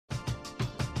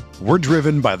We're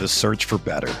driven by the search for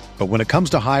better. But when it comes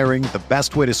to hiring, the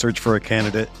best way to search for a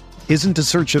candidate isn't to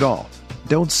search at all.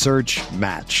 Don't search,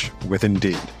 match with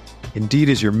Indeed. Indeed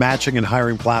is your matching and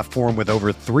hiring platform with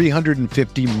over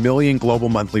 350 million global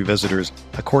monthly visitors,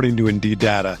 according to Indeed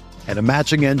data, and a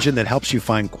matching engine that helps you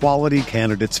find quality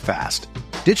candidates fast.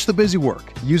 Ditch the busy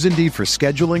work. Use Indeed for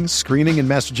scheduling, screening, and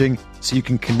messaging so you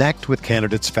can connect with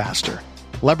candidates faster.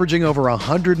 Leveraging over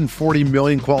 140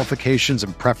 million qualifications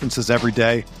and preferences every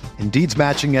day, Indeed's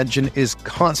matching engine is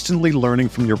constantly learning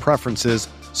from your preferences,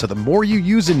 so the more you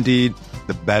use Indeed,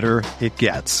 the better it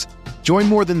gets. Join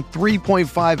more than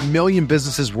 3.5 million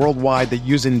businesses worldwide that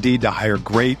use Indeed to hire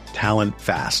great talent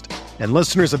fast. And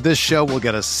listeners of this show will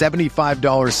get a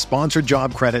 $75 sponsored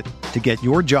job credit to get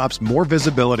your jobs more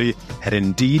visibility at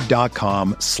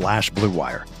Indeed.com/Blue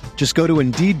Wire. Just go to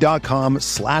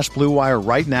Indeed.com/Blue Wire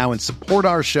right now and support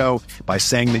our show by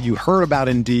saying that you heard about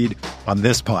Indeed on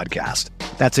this podcast.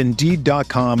 That's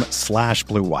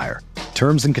Indeed.com/Blue Wire.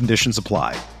 Terms and conditions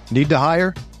apply. Need to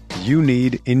hire? You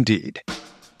need Indeed.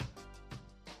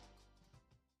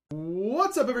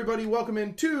 What's up, everybody? Welcome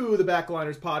into the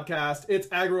Backliners podcast. It's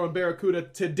Agro and Barracuda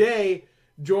today,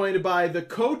 joined by the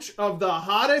coach of the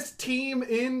hottest team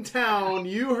in town.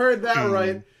 You heard that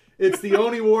right. It's the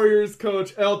Oni Warriors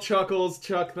coach, El Chuckles.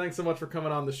 Chuck, thanks so much for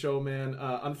coming on the show, man.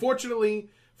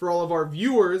 Unfortunately, for all of our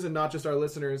viewers and not just our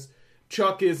listeners,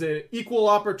 Chuck is an equal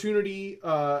opportunity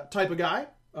type of guy.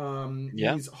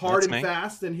 He's hard and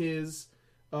fast in his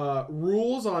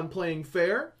rules on playing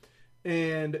fair.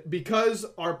 And because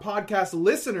our podcast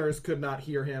listeners could not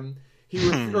hear him,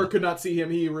 or could not see him,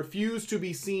 he refused to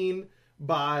be seen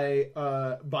by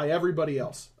everybody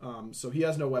else. So he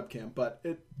has no webcam, but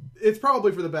it's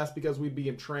probably for the best because we'd be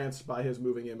entranced by his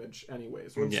moving image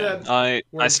anyways. Instead, I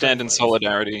stand in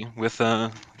solidarity with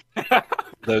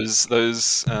those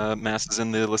masses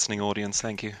in the listening audience.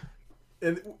 Thank you.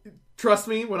 And trust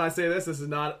me when I say this is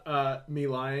not me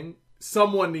lying.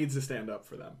 Someone needs to stand up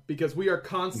for them because we are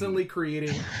constantly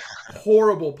creating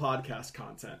horrible podcast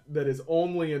content that is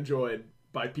only enjoyed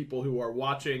by people who are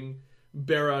watching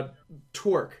Barra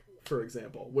twerk, for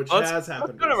example, which has happened.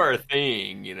 That's kind of our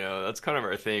thing, you know. That's kind of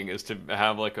our thing is to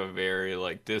have like a very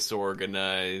like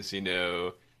disorganized, you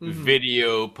know,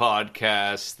 video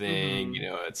podcast thing. You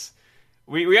know, it's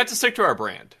we have to stick to our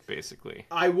brand, basically.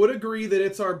 I would agree that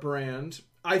it's our brand.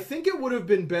 I think it would have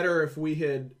been better if we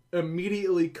had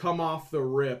immediately come off the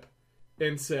rip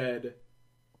and said,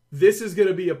 this is going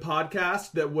to be a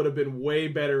podcast that would have been way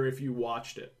better if you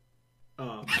watched it.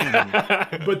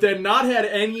 But then not had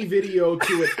any video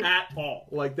to it at all.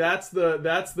 Like that's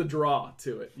the draw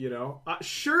to it, you know?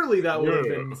 Surely that would have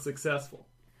been successful.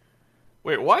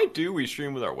 Wait, why do we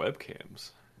stream with our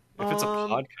webcams? If it's a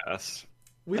podcast.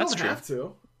 We don't have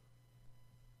to.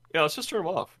 Yeah, let's just turn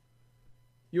them off.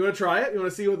 You want to try it? You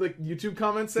want to see what the YouTube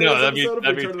comments say? No, that'd be too.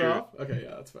 Okay,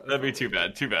 yeah, that's fine. That'd be too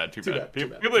bad. Too bad. Too bad.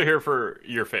 People are here for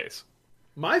your face.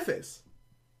 My face?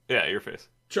 Yeah, your face.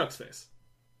 Chuck's face.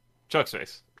 Chuck's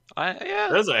face. Yeah.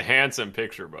 That's a handsome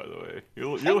picture, by the way.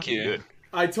 You're looking good.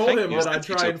 I told him that I'd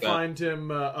try and find him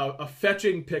a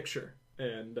fetching picture.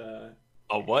 And a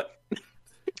what?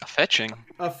 A fetching?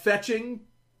 A fetching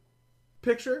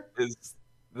picture? Is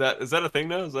that a thing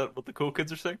now? Is that what the cool kids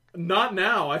are saying? Not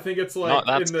now. I think it's like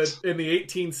in the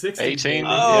 1860s. 18.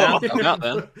 Oh, yeah. Not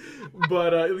then.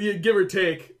 But give or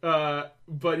take.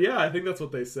 But yeah, I think that's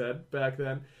what they said back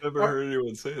then. Never heard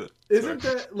anyone say that. Isn't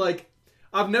that like?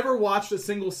 I've never watched a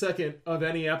single second of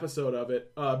any episode of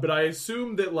it, but I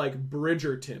assume that like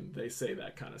Bridgerton, they say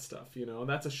that kind of stuff. You know, and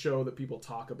that's a show that people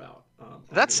talk about.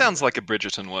 That sounds like a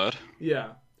Bridgerton word.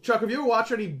 Yeah, Chuck, have you ever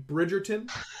watched any Bridgerton?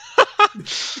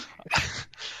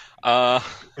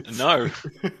 No.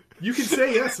 You can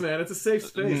say yes, man. It's a safe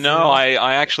space. No,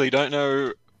 I actually don't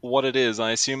know what it is.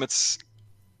 I assume it's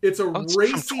a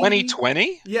racy... from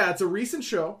 2020? Yeah, it's a recent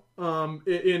show.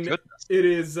 It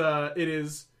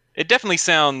is... It definitely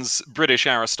sounds British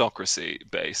aristocracy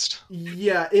based.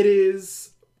 Yeah, it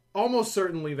is almost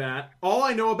certainly that. All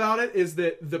I know about it is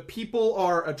that the people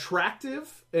are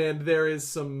attractive and there is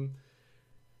some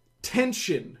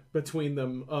tension between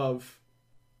them of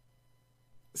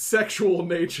sexual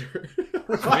nature.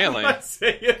 Why Really? did I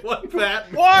say it like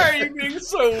that? Why are you being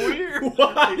so weird?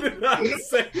 Why did I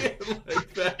say it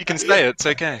like that? You can say it, it's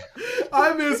okay.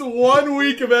 I miss 1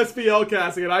 week of SPL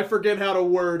casting and I forget how to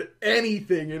word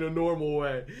anything in a normal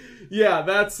way. Yeah,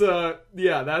 that's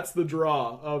the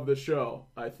draw of the show,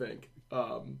 I think.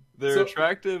 They're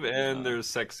attractive and there's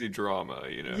sexy drama,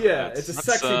 you know. Yeah, it's a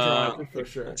sexy drama for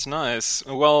sure. That's nice.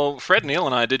 Well, Fred, Neil,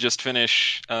 and I did just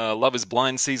finish Love Is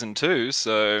Blind season 2,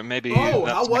 so maybe. Oh,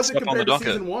 that's how was it next up on the compared to docket.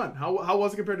 season 1? How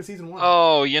was it compared to season 1?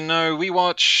 Oh, you know,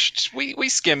 we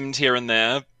skimmed here and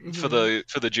there for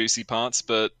the juicy parts,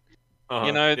 but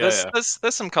you know, there's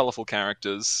some colorful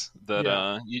characters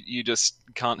that you just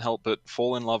can't help but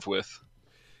fall in love with.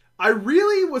 I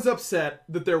really was upset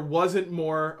that there wasn't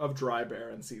more of Dry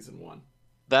Bear in season 1.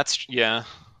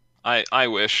 I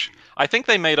wish. I think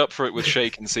they made up for it with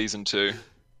Shake in season 2.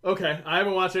 Okay, I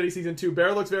haven't watched any season 2.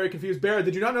 Bear looks very confused. Bear,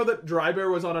 did you not know that Dry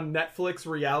Bear was on a Netflix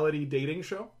reality dating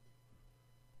show?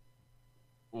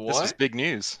 What? This is big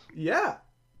news. Yeah.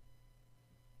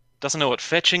 Doesn't know what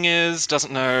fetching is,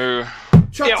 doesn't know...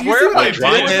 Chuck, Yeah, do you where see have what I I do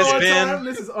been? all the Been? time?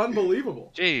 This is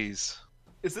unbelievable. Jeez.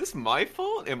 Is this my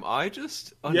fault? Am I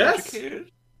just Yes.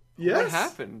 uneducated? Yes. What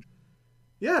happened?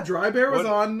 Yeah, Dry Bear was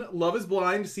What? on Love Is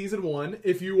Blind season 1.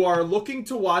 If you are looking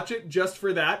to watch it just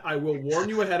for that, I will warn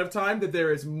you ahead of time that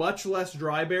there is much less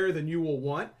Dry Bear than you will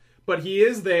want. But he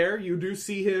is there. You do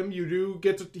see him. You do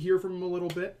get to hear from him a little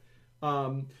bit.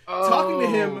 Talking to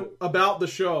him about the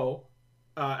show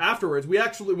afterwards, we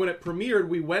actually, when it premiered,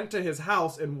 we went to his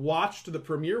house and watched the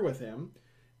premiere with him.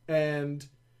 And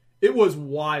it was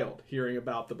wild hearing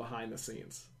about the behind the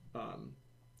scenes.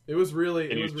 It was really.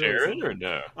 Can it you was share really it or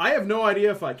no? I have no idea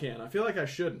if I can. I feel like I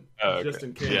shouldn't, Oh, okay. just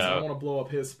in case. Yeah. I don't want to blow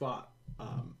up his spot.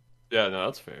 Yeah, no,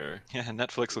 that's fair. Yeah,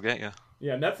 Netflix will get you.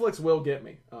 Yeah, Netflix will get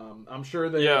me. I'm sure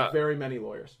they have very many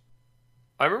lawyers.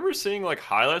 I remember seeing like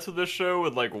highlights of this show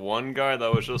with like one guy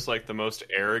that was just like the most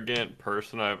arrogant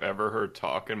person I've ever heard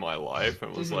talk in my life,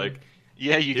 and was like,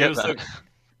 Yeah, you get that.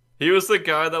 he was the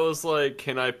guy that was like,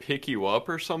 "Can I pick you up?"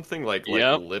 or something, like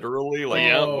literally,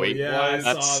 like weight wise.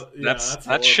 That's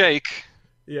horrible. Shake.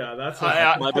 Yeah, that's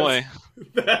My boy.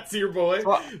 That's your boy.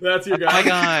 That's your guy. My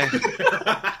guy.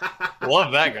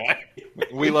 Love that guy.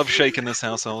 We love Shake in this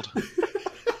household.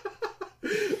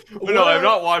 But no, I've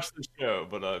not watched the show,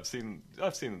 but I've seen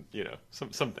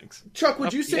some things. Chuck,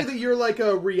 would you say that you're like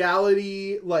a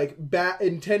reality, like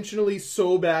intentionally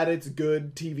so bad it's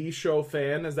good TV show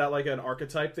fan? Is that like an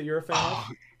archetype that you're a fan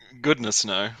of? Goodness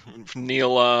no.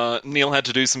 Neil had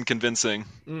to do some convincing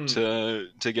to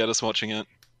get us watching it.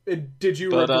 Did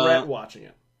you regret watching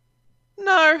it?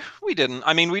 No, we didn't.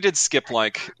 I mean, we did skip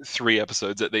like 3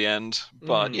 episodes at the end,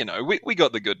 but you know, we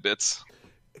got the good bits.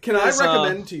 Can I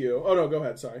recommend to you? Oh no, go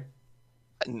ahead. Sorry.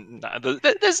 Nah,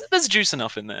 there's juice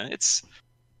enough in there. It's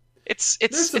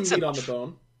There's some meat on the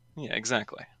bone. Yeah,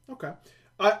 exactly. Okay.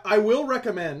 I will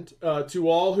recommend to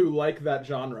all who like that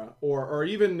genre or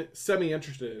even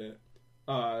semi-interested in it,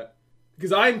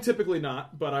 because I am typically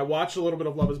not, but I watched a little bit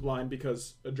of Love Is Blind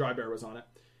because Dry Bear was on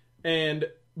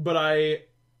it, but I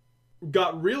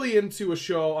got really into a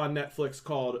show on Netflix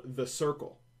called The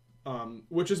Circle,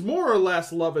 which is more or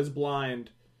less Love Is Blind,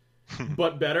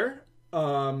 but better.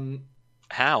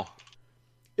 How?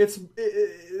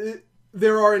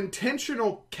 There are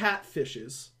intentional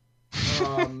catfishes.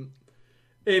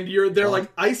 And they're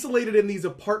like isolated in these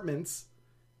apartments,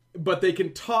 but they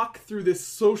can talk through this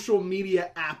social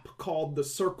media app called The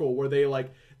Circle, where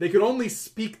they can only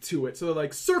speak to it. So they're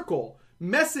like, Circle,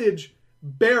 message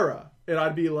Bera. And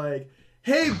I'd be like,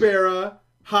 hey Bera,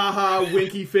 haha,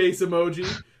 winky face emoji.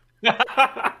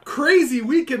 Crazy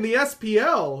week in the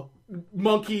SPL,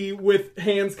 monkey with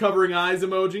hands covering eyes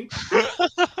emoji.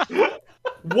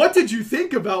 What did you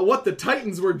think about what the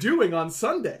Titans were doing on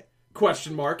Sunday? ?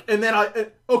 And then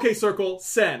okay, Circle,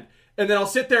 send. And then I'll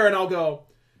sit there and I'll go,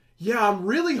 yeah, I'm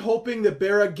really hoping that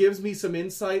Bera gives me some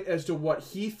insight as to what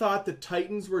he thought the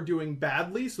Titans were doing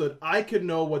badly so that I could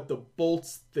know what the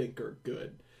Bolts think are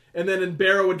good. And then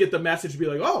Bera would get the message and be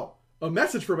like, oh, a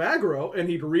message from Aggro, and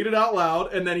he'd read it out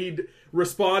loud, and then he'd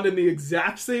respond in the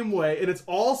exact same way. And it's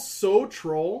all so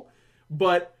troll,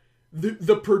 but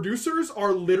the producers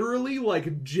are literally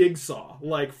like Jigsaw,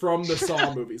 like from the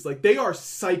Saw movies. Like, they are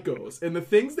psychos, and the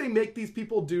things they make these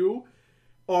people do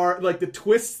are, like, the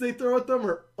twists they throw at them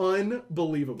are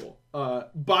unbelievable.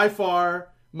 By far,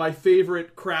 my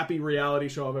favorite crappy reality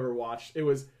show I've ever watched. It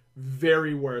was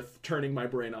very worth turning my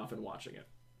brain off and watching it.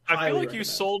 I feel like you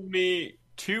sold me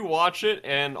to watch it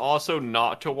and also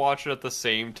not to watch it at the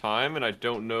same time, and I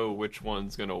don't know which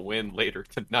one's gonna win later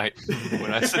tonight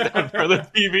when I sit down for the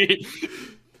TV.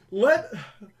 Let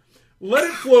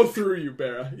it flow through you,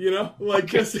 Bera. You know, like,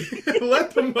 just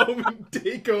let the moment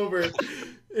take over,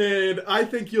 and I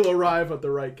think you'll arrive at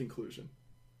the right conclusion.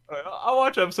 I'll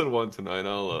watch episode 1 tonight.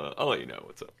 I'll let you know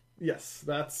what's up. Yes,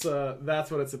 that's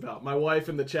what it's about. My wife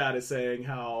in the chat is saying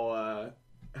how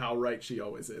right she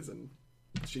always is, and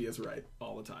she is right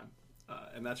all the time.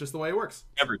 And that's just the way it works.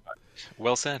 Every time.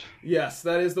 Well said. Yes,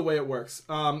 that is the way it works.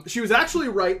 She was actually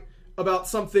right about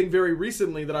something very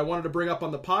recently that I wanted to bring up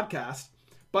on the podcast.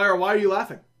 Byron, why are you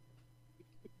laughing?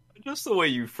 Just the way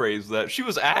you phrased that. She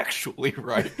was actually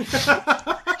right.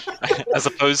 As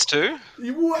opposed to?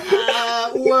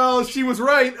 Well, she was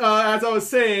right, as I was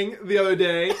saying the other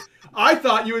day. I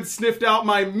thought you had sniffed out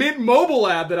my Mint Mobile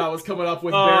ad that I was coming up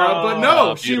with, Vera, but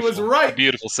no, she was right. A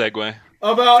beautiful segue.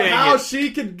 About how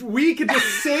we could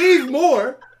just save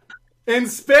more and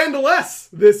spend less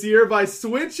this year by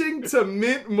switching to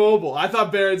Mint Mobile. I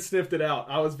thought Barron sniffed it out.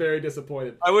 I was very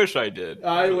disappointed. I wish I did.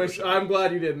 I'm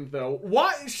glad you didn't, though.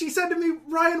 Why? She said to me,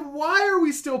 Ryan, why are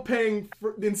we still paying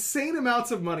for insane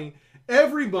amounts of money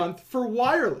every month for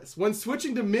wireless when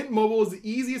switching to Mint Mobile is the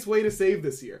easiest way to save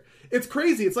this year? It's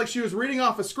crazy. It's like she was reading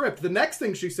off a script. The next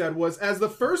thing she said was, as the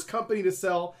first company to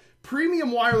sell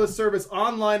premium wireless service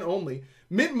online only,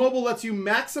 Mint Mobile lets you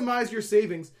maximize your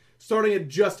savings starting at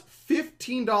just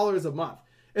 $15 a month.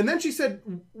 And then she said,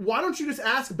 why don't you just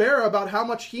ask Bera about how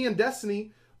much he and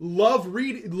Destiny love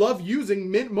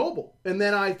using Mint Mobile? And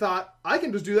then I thought, I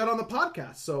can just do that on the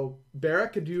podcast. So, Bera,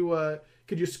 could you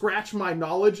scratch my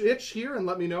knowledge itch here and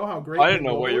let me know how great I didn't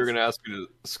know what you were going to ask me to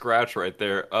scratch right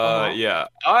there. Yeah,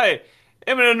 I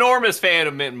am an enormous fan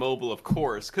of Mint Mobile, of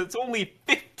course, because it's only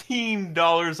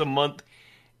 $15 a month,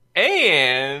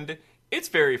 and it's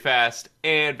very fast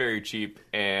and very cheap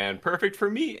and perfect for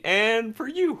me and for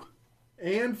you.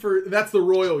 And for that's the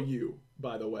royal you,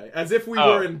 by the way, as if we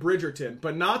were in Bridgerton,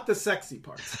 but not the sexy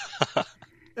parts.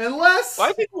 Unless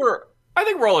I think we're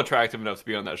all attractive enough to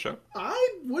be on that show. I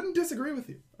wouldn't disagree with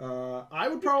you. I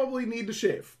would probably need to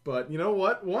shave, but you know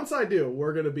what? Once I do,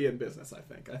 we're going to be in business. I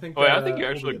think. I think you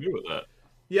actually agree with that.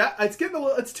 Yeah, it's getting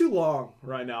it's too long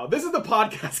right now. This is the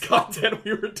podcast content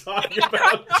we were talking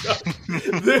about.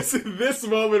 this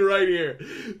moment right here,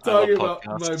 talking about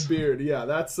my beard. Yeah,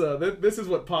 that's this is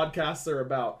what podcasts are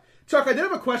about. Chuck, I did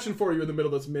have a question for you in the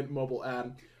middle of this Mint Mobile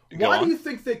ad. Why do you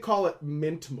think they call it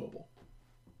Mint Mobile?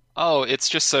 Oh, it's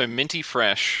just so minty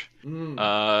fresh,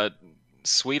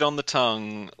 sweet on the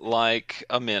tongue, like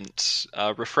a mint.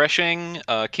 Refreshing,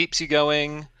 keeps you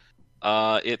going.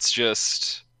 It's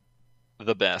just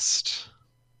the best.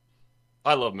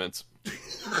 I love mints.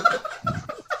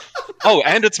 Oh,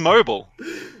 and it's mobile.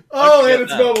 Oh, and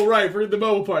it's mobile, right, for the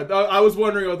mobile part. I was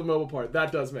wondering about the mobile part.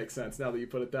 That does make sense now that you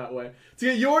put it that way. To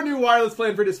get your new wireless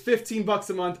plan for just $15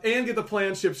 a month and get the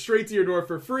plan shipped straight to your door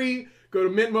for free, go to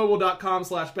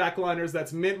mintmobile.com/backliners.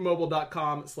 That's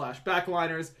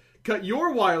mintmobile.com/backliners. Cut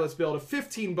your wireless bill to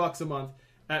 $15 a month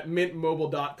at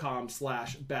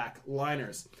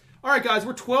mintmobile.com/backliners. All right, guys,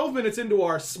 we're 12 minutes into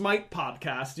our Smite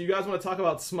podcast. Do you guys want to talk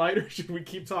about Smite, or should we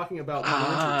keep talking about...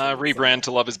 rebrand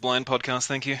to Love is Blind podcast,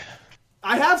 thank you.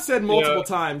 I have said multiple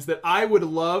times that I would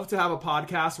love to have a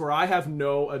podcast where I have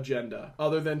no agenda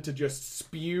other than to just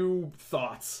spew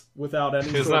thoughts without any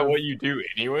Isn't that what you do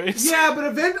anyways? Yeah,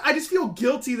 but I just feel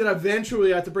guilty that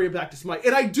eventually I have to bring it back to Smite.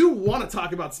 And I do want to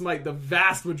talk about Smite the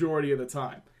vast majority of the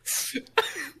time.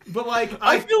 But,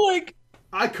 I feel like...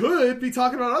 I could be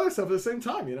talking about other stuff at the same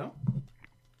time, you know?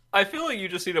 I feel like you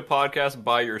just need a podcast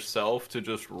by yourself to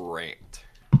just rant.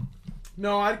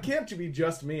 No, I can't be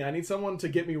just me. I need someone to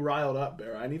get me riled up,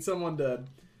 Bear. I need someone to...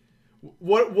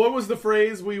 What was the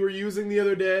phrase we were using the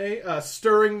other day?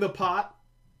 Stirring the pot?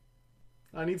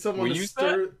 I need someone to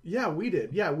stir... That? Yeah, we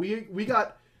did. Yeah, we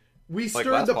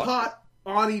stirred the pot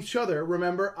on each other,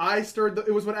 remember? I stirred the...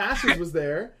 It was when Ashes was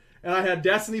there, and I had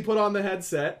Destiny put on the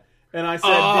headset... And I said,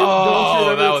 don't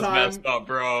shoot that was messed up,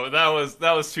 bro.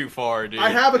 That was too far, dude. I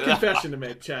have a confession to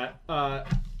make, chat. I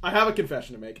have a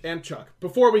confession to make. And Chuck,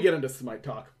 before we get into Smite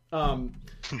talk. For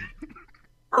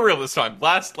real this time.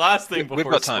 Last thing before We've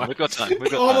got time.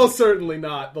 Almost certainly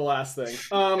not the last thing.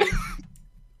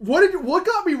 What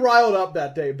got me riled up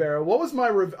that day, Barra? What was my...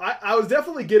 I was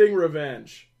definitely getting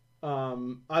revenge. I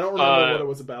don't remember what it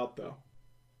was about, though.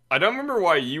 I don't remember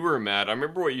why you were mad. I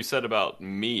remember what you said about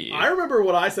me. I remember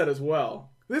what I said as well.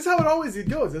 This is how it always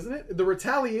goes, isn't it? The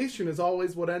retaliation is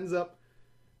always what ends up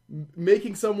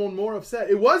making someone more upset.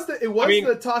 It was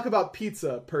the talk about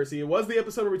pizza, Percy. It was the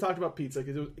episode where we talked about pizza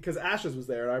because Ashes was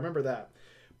there, and I remember that.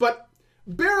 But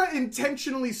Bera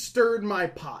intentionally stirred my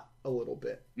pot a little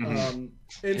bit. Mm-hmm.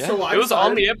 So it was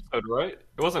on the episode, right?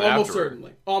 It wasn't almost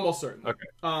afterward. Almost certainly. Okay.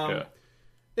 Yeah.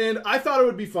 And I thought it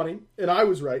would be funny, and I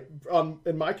was right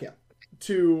in my camp,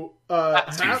 to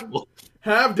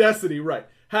have Destiny, right.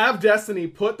 Have Destiny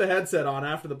put the headset on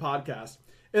after the podcast.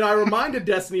 And I reminded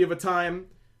Destiny of a time,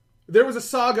 there was a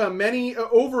saga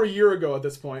over a year ago at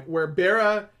this point, where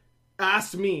Bera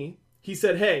asked me, he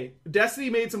said, hey, Destiny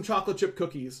made some chocolate chip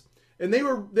cookies, and they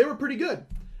were pretty good.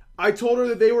 I told her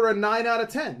that they were a 9 out of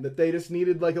 10, that they just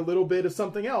needed like a little bit of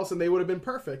something else and they would have been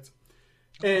perfect.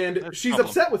 And she's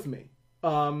upset with me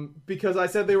because I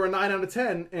said they were a 9 out of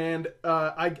 10, and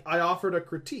I offered a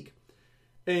critique.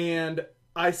 And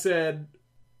I said,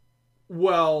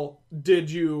 well, did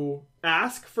you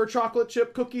ask for chocolate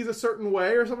chip cookies a certain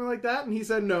way or something like that? And he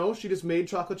said, no, she just made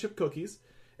chocolate chip cookies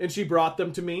and she brought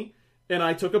them to me and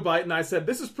I took a bite and I said,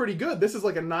 this is pretty good. This is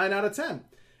like a 9 out of 10.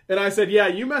 And I said, yeah,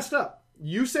 you messed up.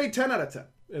 You say 10 out of 10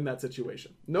 in that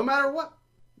situation. No matter what.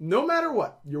 No matter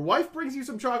what. Your wife brings you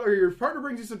some chocolate, or your partner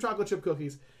brings you some chocolate chip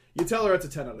cookies, you tell her it's a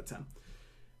 10 out of 10.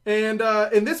 And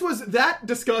that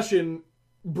discussion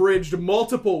bridged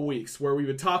multiple weeks where we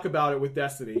would talk about it with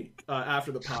Destiny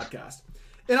after the podcast.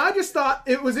 And I just thought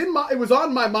it was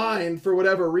on my mind for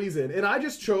whatever reason. And I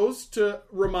just chose to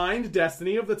remind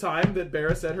Destiny of the time that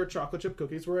Bera said her chocolate chip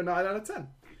cookies were a 9 out of 10.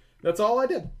 That's all I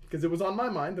did, because it was on my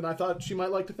mind, and I thought she might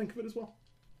like to think of it as well.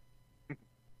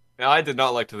 I did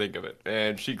not like to think of it,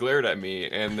 and she glared at me,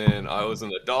 and then I was in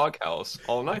the doghouse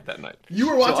all night that night. You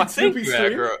were watching Snoopy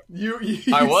stream?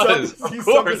 I was, of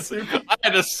course. I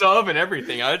had a sub and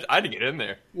everything. I had to get in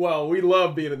there. Well, we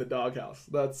love being in the doghouse.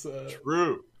 That's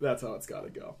true. That's how it's got to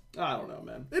go. I don't know,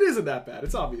 man. It isn't that bad.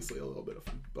 It's obviously a little bit of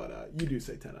fun, but you do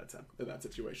say 10 out of 10 in that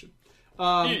situation.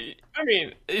 I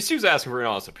mean, she was asking for an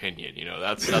honest opinion.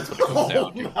 That's what it comes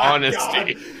down to.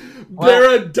 Honesty.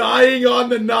 Bera dying on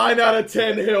the 9 out of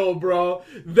 10 hill, bro.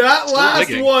 That still last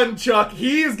digging. One, Chuck,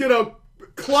 he's gonna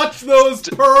clutch those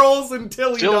pearls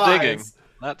until he still dies. Digging.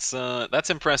 That's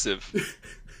impressive.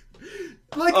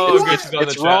 Like,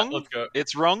 it's wrong. Let's go.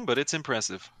 It's wrong, but it's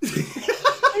impressive.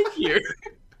 Thank you.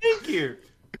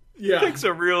 Yeah. It takes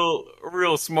a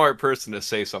real smart person to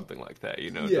say something like that,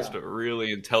 just a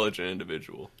really intelligent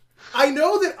individual. I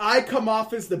know that I come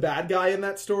off as the bad guy in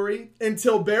that story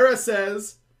until Bera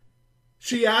says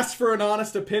she asked for an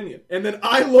honest opinion. And then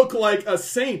I look like a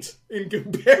saint in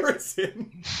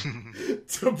comparison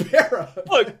to Bera.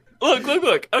 Look.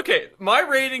 Okay, my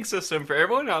rating system for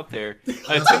everyone out there,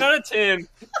 a 10 out of 10.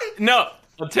 No,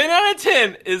 a 10 out of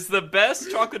 10 is the best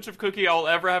chocolate chip cookie I'll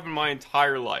ever have in my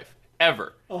entire life.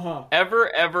 Ever.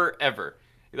 Ever.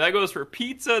 That goes for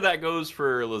pizza, that goes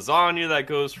for lasagna, that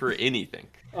goes for anything.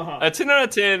 A 10 out of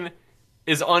 10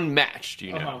 is unmatched,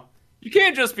 You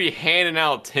can't just be handing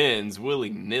out 10s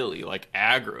willy-nilly like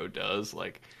Aggro does.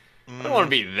 Like, I don't want to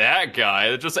be that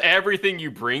guy. Just everything you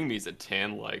bring me is a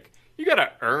 10. Like, you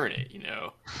gotta earn it,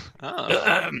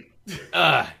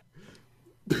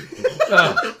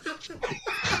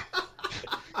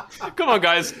 Come on,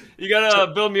 guys. You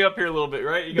gotta build me up here a little bit,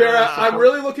 right? Bera, I'm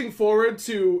really looking forward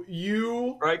to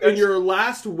you in your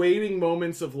last waning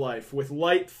moments of life, with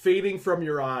light fading from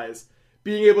your eyes,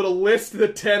 being able to list the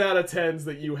 10 out of 10s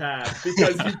that you had,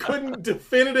 because you couldn't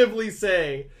definitively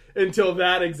say until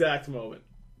that exact moment.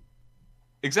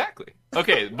 Exactly.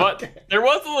 Okay, but there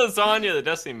was a lasagna that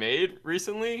Destiny made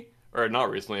recently, or not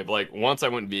recently, but like once I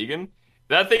went vegan.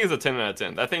 That thing is a 10 out of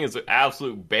 10. That thing is an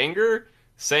absolute banger.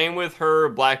 Same with her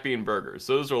black bean burgers.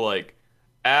 Those are like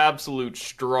absolute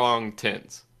strong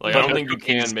 10s. Like, I don't think you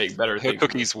can make better things. Her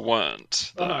cookies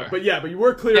weren't. But you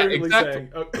were clearly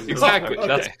saying... Exactly.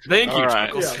 Okay. Thank you. All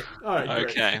right. All right,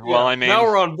 okay. Well, I mean... Now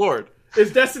we're on board.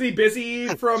 Is Destiny busy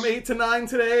from 8 to 9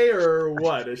 today, or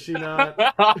what? Is she not?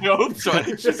 I hope so. I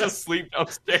think she's asleep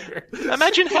upstairs.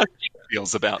 Imagine how she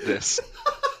feels about this.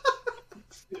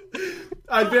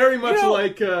 I very much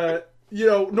like...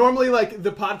 normally, like,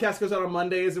 the podcast goes out on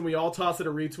Mondays and we all toss it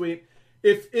a retweet.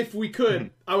 If we could,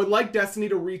 I would like Destiny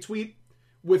to retweet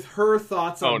with her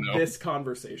thoughts on this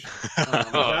conversation.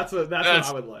 That's what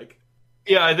I would like.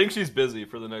 Yeah, I think she's busy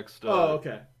for the next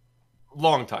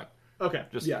long time. Okay.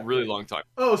 Just really long time.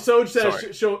 Oh, Soj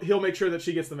says he'll make sure that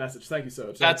she gets the message. Thank you,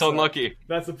 Soj. That's unlucky.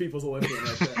 That's the People's Olympian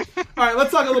right there. All right,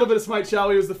 let's talk a little bit of Smite, shall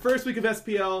we? It was the first week of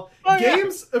SPL.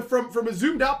 Games, from a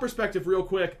zoomed out perspective, real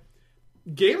quick,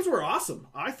 games were awesome,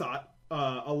 I thought.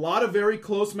 A lot of very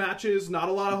close matches, not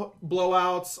a lot of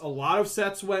blowouts. A lot of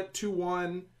sets went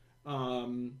 2-1.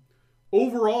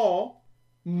 Overall,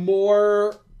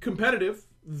 more competitive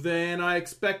than I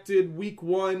expected week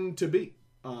 1 to be.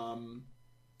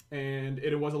 And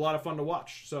it was a lot of fun to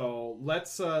watch. So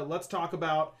let's talk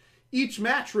about each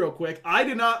match real quick. I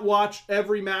did not watch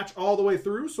every match all the way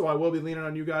through, so I will be leaning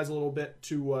on you guys a little bit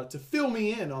to fill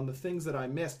me in on the things that I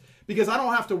missed, because I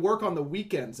don't have to work on the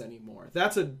weekends anymore.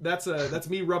 That's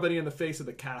me rubbing it in the face of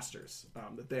the casters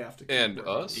that they have to keep and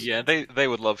working. Us. Yeah, they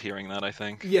would love hearing that, I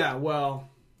think. Yeah, well,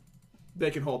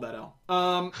 they can hold that L.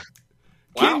 Wow.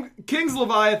 Kings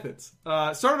Leviathans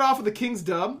started off with the Kings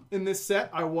dub in this set.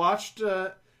 I watched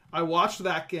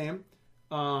that game.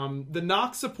 The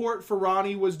Nox support for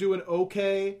Ronnie was doing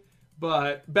okay.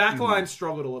 But backline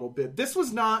struggled a little bit. This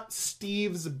was not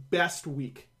Steve's best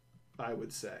week, I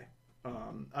would say.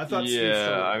 I thought Steve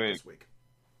struggled this week.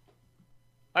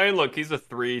 I mean, look, he's a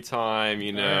 3-time,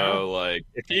 like,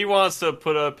 if he wants to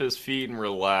put up his feet and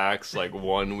relax, like,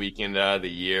 one weekend out of the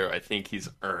year, I think he's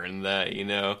earned that,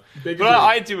 But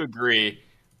I do agree.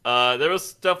 There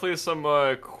was definitely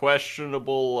some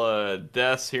questionable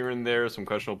deaths here and there, some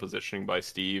questionable positioning by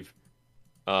Steve.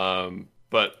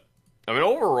 But, I mean,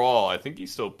 overall, I think he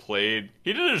still played.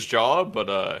 He did his job,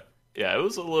 but, yeah, it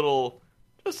was a little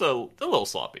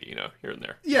sloppy, here and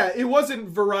there. Yeah, it wasn't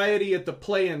variety at the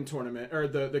play-in tournament, or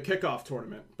the kickoff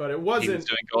tournament, but it wasn't... He was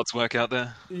doing God's work out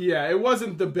there. Yeah, it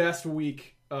wasn't the best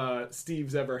week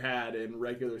Steve's ever had in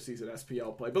regular season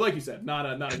SPL play. But like you said, not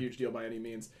a huge deal by any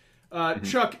means.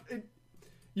 Chuck,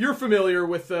 you're familiar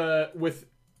with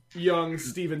young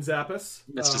Steven Zappas.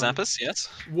 Mr. Zappas, yes.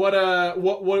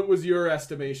 What was your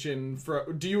estimation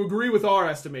do you agree with our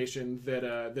estimation that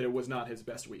it was not his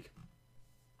best week?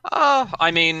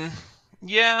 I mean,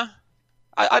 yeah.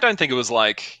 I don't think it was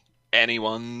like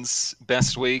anyone's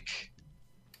best week.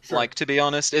 Sure. Like, to be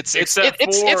honest, it's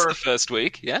the first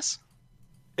week, yes.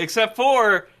 Except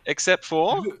for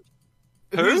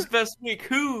whose best week?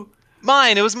 Who?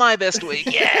 Mine. It was my best week.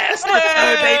 Yes, let's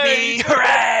go, baby!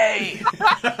 Hooray!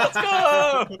 Let's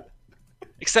go!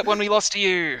 Except when we lost to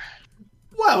you.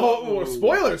 Well,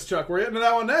 spoilers, Chuck. We're getting to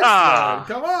that one next time.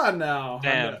 Come on now.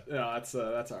 Damn. No, that's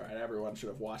all right. Everyone should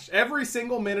have watched every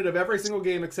single minute of every single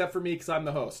game except for me because I'm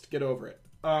the host. Get over it.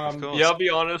 Yeah, I'll be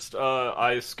honest.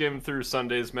 I skimmed through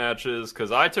Sunday's matches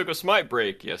because I took a Smite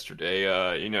break yesterday.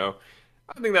 I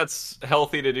think that's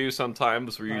healthy to do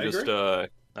sometimes where you just...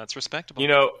 that's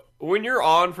respectable. When you're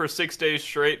on for 6 days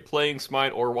straight playing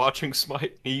Smite or watching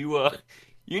Smite, you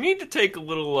need to take a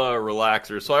little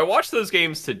relaxer. So I watched those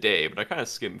games today, but I kind of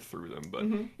skimmed through them. But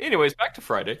anyways, back to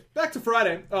Friday.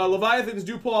 Leviathans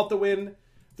do pull out the win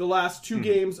the last two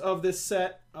games of this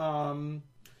set.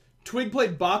 Twig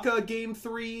played Baka game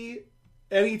 3.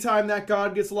 Anytime that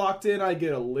god gets locked in, I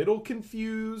get a little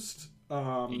confused.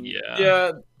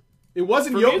 Yeah. It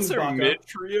wasn't Jotun's Baka.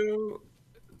 Mid-trio.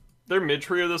 Their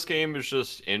mid-trio this game is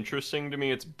just interesting to me.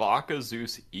 It's Baka,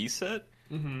 Zeus, Eset.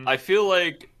 I feel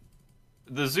like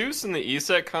the Zeus and the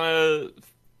Eset kind of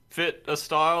fit a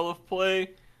style of play,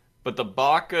 but the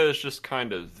Baka is just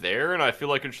kind of there, and I feel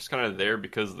like it's just kind of there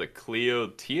because of the Cleo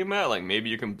Tiamat. Like, maybe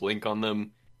you can blink on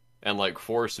them and, like,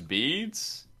 force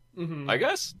beads, I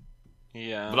guess?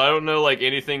 Yeah. But I don't know, like,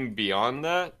 anything beyond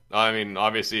that. I mean,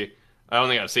 obviously, I don't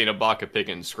think I've seen a Baka pick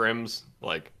in scrims,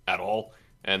 like, at all.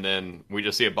 And then we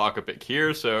just see a Baka pick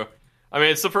here, so... I mean,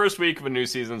 it's the first week of a new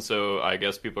season, so I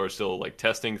guess people are still, like,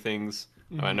 testing things.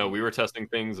 I know we were testing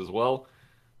things as well.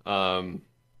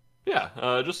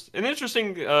 Just an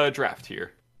interesting draft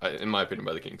here, in my opinion,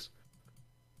 by the Kings.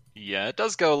 Yeah, it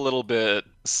does go a little bit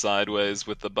sideways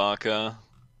with the Baka.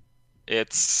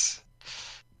 It's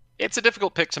a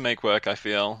difficult pick to make work, I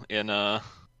feel, in a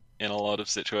lot of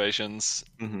situations.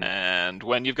 And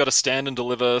when you've got to stand and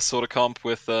deliver sort of comp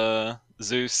with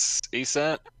Zeus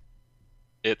Eset,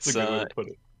 it's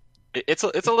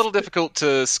a little difficult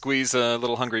to squeeze a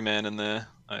little hungry man in there,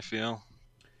 I feel.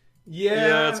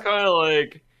 Yeah, it's kind of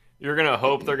like you're going to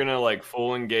hope they're going to like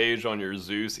full engage on your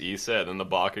Zeus Eset and the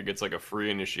Baka gets like a free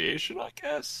initiation, I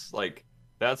guess. Like,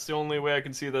 that's the only way I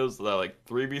can see those like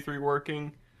 3v3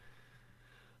 working.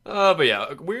 But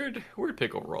yeah, weird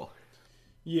pick overall.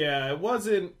 Yeah, it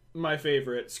wasn't my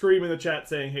favorite. Scream in the chat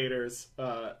saying haters.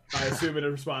 I assume in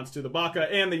response to the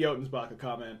Baka and the Jotun's Baka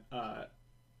comment.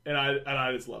 And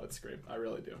I just love it, Scream. I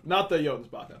really do. Not the Jotun's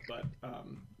Baka, but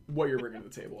what you're bringing to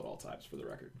the table at all times, for the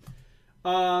record.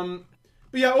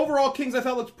 But yeah, overall, Kings I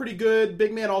thought looked pretty good.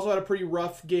 Big Man also had a pretty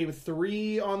rough game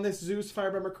 3 on this Zeus, if I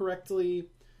remember correctly.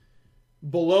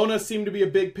 Bologna seemed to be a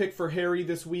big pick for Harry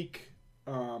this week.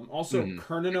 Also,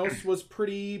 Kernanos was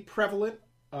pretty prevalent,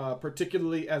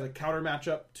 particularly as a counter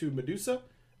matchup to Medusa.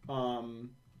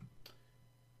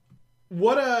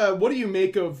 What do you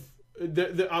make of...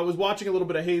 I was watching a little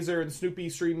bit of Hazer and Snoopy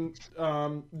stream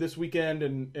this weekend,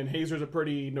 and Hazer's a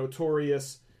pretty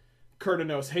notorious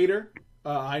Kernanos hater.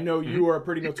 I know you are a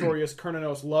pretty notorious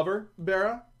Kernanos lover,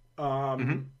 Bera.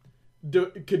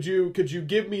 Could you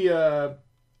give me a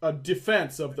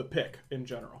defense of the pick in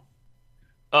general?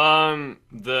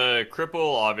 The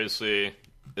cripple obviously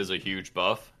is a huge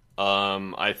buff.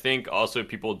 I think also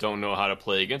people don't know how to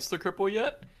play against the cripple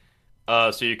yet.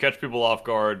 So you catch people off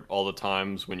guard all the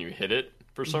times when you hit it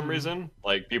for some reason.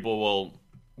 Like, people will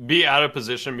be out of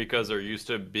position because they're used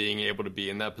to being able to be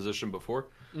in that position before.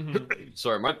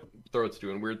 Sorry, my throat's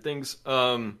doing weird things.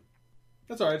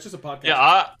 That's all right. It's just a podcast.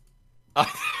 Yeah,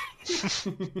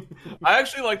 I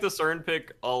actually like the Cern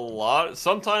pick a lot.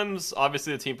 Sometimes,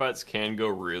 obviously, the team fights can go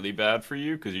really bad for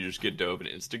you because you just get dove and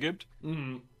insta-gibbed.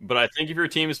 Mm-hmm. But I think if your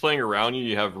team is playing around you,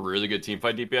 you have really good team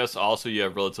fight DPS. Also, you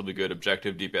have relatively good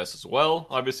objective DPS as well.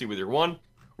 Obviously, with your 1,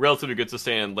 relatively good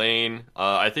sustain in lane.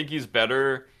 I think he's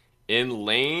better in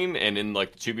lane and in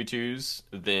like the 2v2s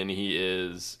than he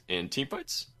is in team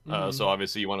fights. So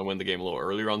obviously, you want to win the game a little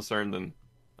earlier on Cern than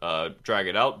drag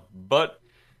it out. But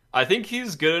I think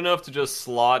he's good enough to just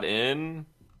slot in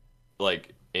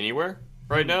like anywhere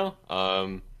right now.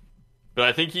 But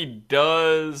I think he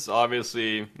does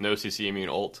obviously no CC immune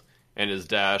ult, and his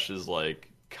dash is like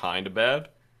kind of bad,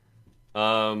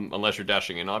 unless you're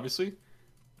dashing in, obviously.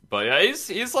 But yeah,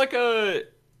 he's like a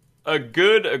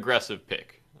good aggressive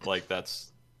pick. Like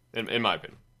that's in my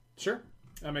opinion. Sure,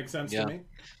 that makes sense to me.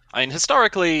 I mean,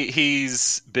 historically,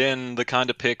 he's been the kind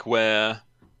of pick where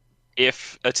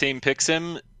if a team picks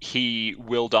him, he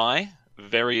will die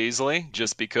very easily,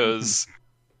 just because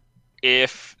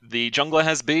if the jungler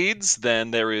has beads,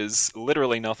 then there is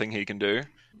literally nothing he can do.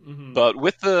 But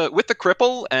with the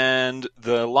cripple and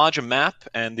the larger map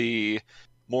and the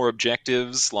more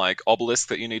objectives like obelisk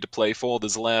that you need to play for,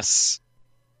 there's less,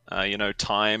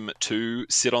 time to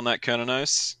sit on that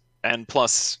Kernanos, and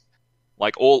plus,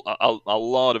 like a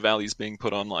lot of values being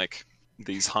put on like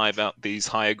these high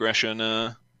aggression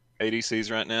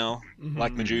ADCs right now,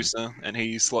 like Medusa, and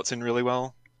he slots in really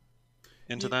well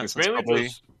into that. It's mainly probably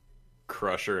just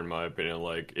Crusher, in my opinion.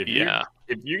 Like if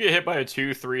you get hit by a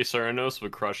 2-3 Ceranos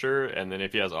with Crusher, and then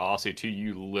if he has Aussie 2,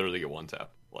 you literally get 1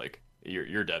 tap. Like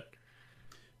you're dead.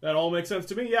 That all makes sense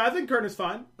to me. Yeah, I think Kern is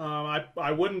fine.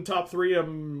 I wouldn't top 3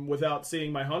 him without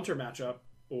seeing my Hunter matchup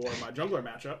or my Jungler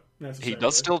matchup necessarily. He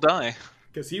does still die.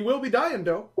 Because he will be dying,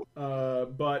 though.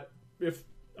 But if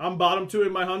I'm bottom 2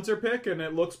 in my Hunter pick and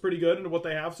it looks pretty good in what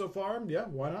they have so far, yeah,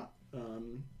 why not?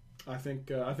 I think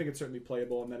it's certainly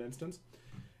playable in that instance.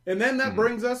 And then that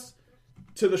brings us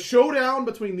to the showdown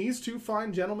between these two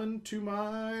fine gentlemen to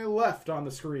my left on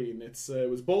the screen. It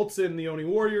was Boltz and the Oni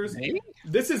Warriors. Maybe?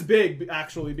 This is big,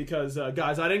 actually, because,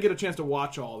 guys, I didn't get a chance to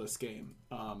watch all this game.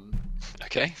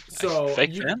 Okay. So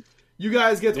Fake fan? You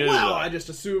guys get to, I just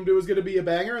assumed it was going to be a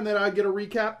banger, and then I'd get a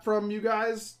recap from you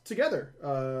guys together.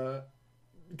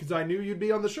 Because I knew you'd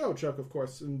be on the show, Chuck, of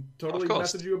course, and totally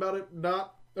messaged you about it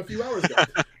not a few hours ago.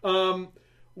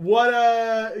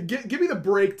 Give me the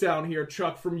breakdown here,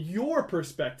 Chuck, from your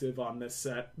perspective on this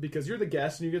set, because you're the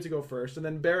guest and you get to go first, and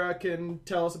then Bera can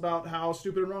tell us about how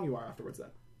stupid and wrong you are afterwards then.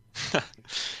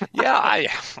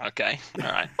 Okay.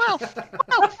 All right. Well,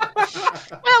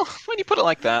 when you put it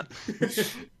like that.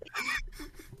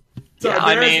 So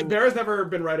Bera's never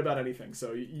been right about anything,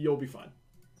 so you'll be fine.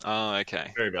 Oh,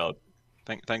 okay. Very valid.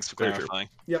 Thanks for clarifying.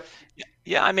 Yep.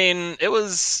 Yeah, I mean, it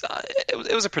was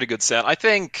a pretty good set. I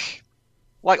think,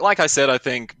 like I said, I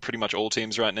think pretty much all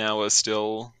teams right now are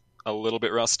still a little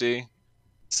bit rusty.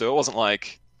 So it wasn't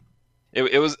like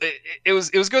it was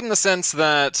good in the sense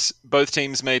that both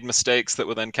teams made mistakes that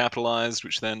were then capitalized,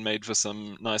 which then made for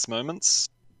some nice moments.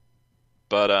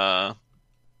 But I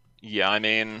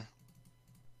mean,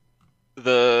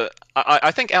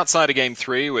 I think outside of Game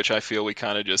 3, which I feel we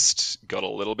kind of just got a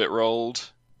little bit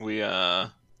rolled, we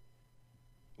had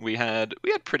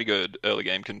pretty good early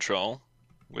game control,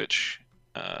 which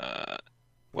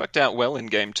worked out well in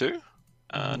Game 2.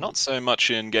 Not so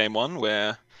much in Game 1,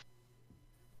 where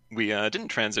we didn't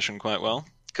transition quite well.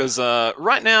 Because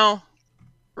right now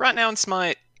in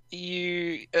Smite,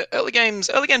 early game's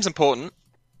important,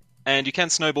 and you can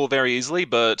snowball very easily.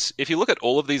 But if you look at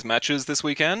all of these matches this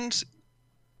weekend,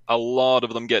 a lot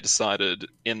of them get decided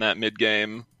in that mid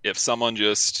game. If someone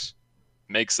just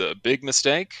makes a big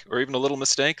mistake or even a little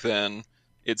mistake, then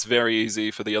it's very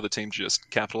easy for the other team to just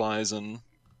capitalize and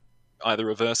either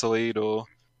reverse a lead or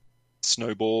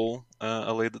snowball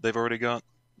a lead that they've already got.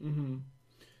 Mm-hmm.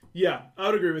 Yeah, I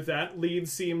would agree with that.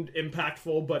 Leads seemed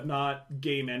impactful but not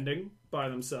game-ending by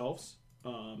themselves,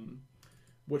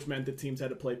 which meant that teams had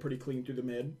to play pretty clean through the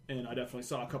mid, and I definitely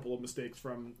saw a couple of mistakes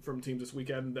from teams this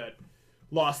weekend that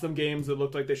lost them games that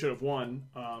looked like they should have won.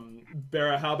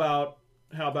 Bera, how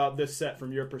about this set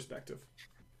from your perspective?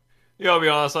 Yeah, I'll be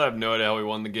honest, I have no idea how we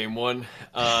won the game 1.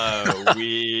 I have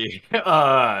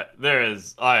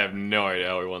no idea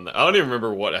how we won that. I don't even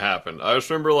remember what happened. I just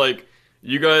remember, like,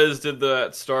 you guys did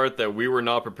that start that we were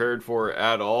not prepared for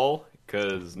at all,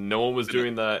 because no one was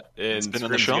doing that in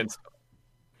scrims against...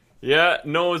 Yeah,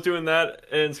 no one was doing that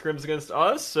in scrims against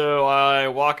us, so I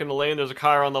walk in the lane, there's a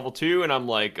Kyra on level 2, and I'm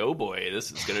like, oh boy,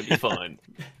 this is going to be fun.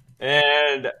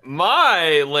 And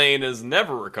my lane is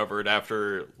never recovered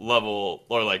after level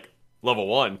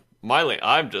 1. My lane,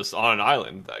 I'm just on an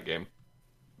island that game.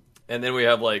 And then we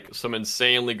have like some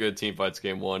insanely good team fights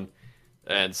game 1,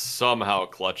 and somehow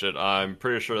clutch it. I'm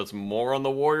pretty sure that's more on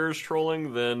the Warriors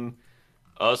trolling than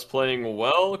us playing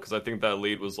well, because I think that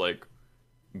lead was like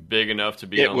big enough to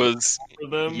be for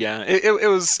them. Yeah, it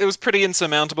was pretty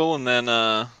insurmountable, and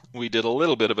then we did a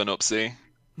little bit of an oopsie,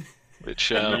 which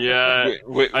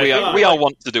we all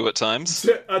want to do at times.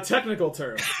 A technical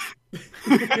term.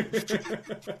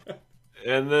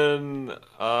 And then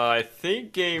I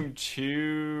think game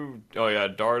 2, oh yeah,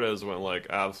 Dardas went like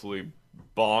absolutely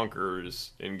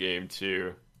bonkers in game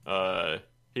 2.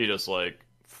 He just like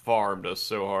farmed us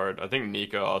so hard. I think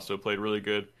Nika also played really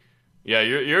good. Yeah,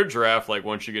 your draft, like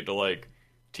once you get to like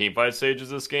team fight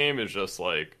stages this game, is just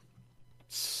like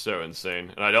so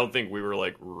insane. And I don't think we were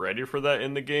like ready for that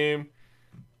in the game.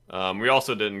 We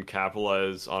also didn't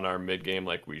capitalize on our mid game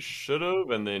like we should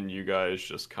have, and then you guys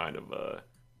just kind of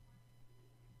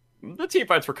the team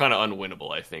fights were kind of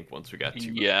unwinnable, I think, once we got to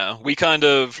Yeah, we kind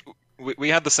of we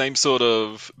had the same sort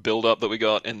of build up that we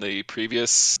got in the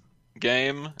previous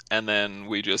game, and then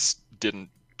we just didn't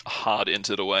hard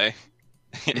int it away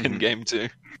in game 2.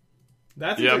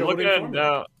 That's I'm looking at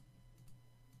now.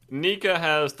 Nika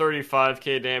has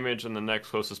 35k damage, and the next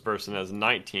closest person has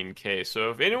 19k.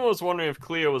 So if anyone was wondering if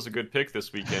Cleo was a good pick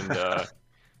this weekend,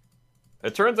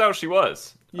 it turns out she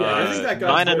was. Yeah, I think that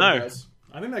God's good, guys.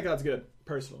 I think that God's good,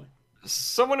 personally.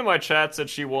 Someone in my chat said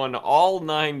she won all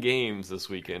 9 games this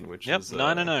weekend, which is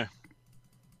 9-0.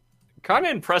 Kind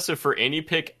of impressive for any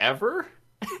pick ever.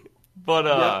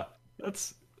 But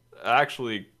that's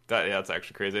actually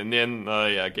crazy. And then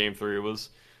game 3 was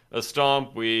a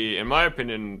stomp. We, in my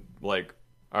opinion, like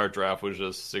our draft was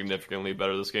just significantly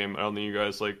better this game. I don't think you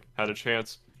guys like had a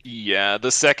chance. Yeah,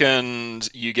 the second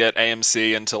you get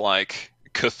AMC into like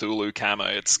Cthulhu camo,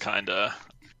 it's kind of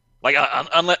like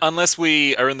unless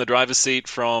we are in the driver's seat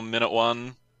from minute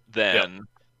 1, then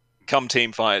come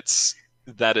team fights,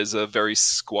 that is a very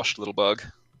squashed little bug.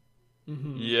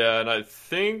 Mm-hmm. Yeah, and I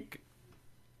think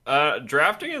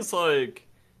drafting is like,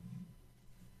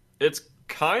 it's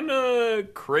kind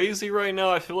of crazy right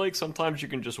now. I feel like sometimes you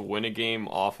can just win a game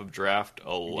off of draft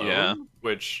alone,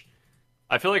 which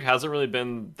I feel like hasn't really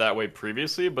been that way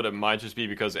previously, but it might just be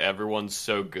because everyone's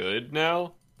so good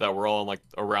now that we're all like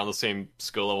around the same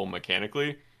skill level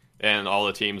mechanically, and all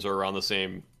the teams are around the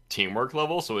same teamwork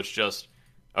level. So it's just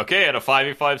okay at a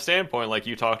 5v5 standpoint, like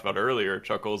you talked about earlier,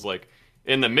 Chuckles. Like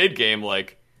in the mid game,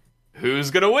 like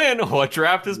who's gonna win? What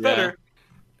draft is better?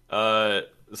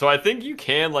 So I think you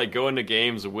can like go into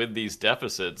games with these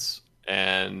deficits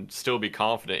and still be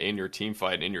confident in your team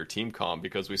fight and in your team comp,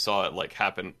 because we saw it like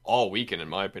happen all weekend, in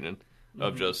my opinion,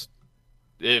 of just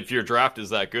if your draft is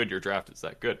that good, your draft is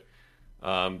that good.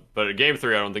 But at game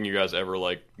 3, I don't think you guys ever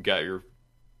like got your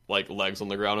like legs on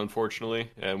the ground,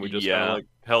 unfortunately, and we just kind of like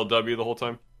held W the whole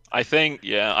time. I think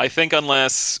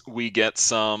unless we get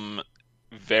some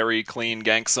very clean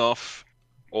ganks off,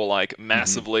 or like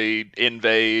massively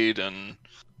invade and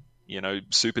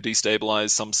super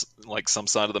destabilize some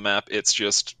side of the map, it's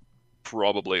just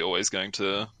probably always going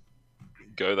to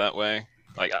go that way.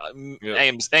 Like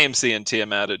AMC and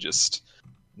Tiamat are just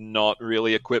not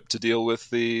really equipped to deal with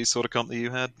the sort of comp that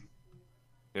you had.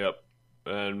 Yep,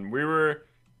 and we were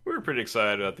pretty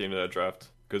excited at the end of that draft,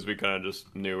 because we kind of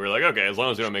just knew, we were like, okay, as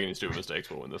long as we don't make any stupid mistakes,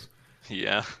 we'll win this.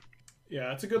 Yeah,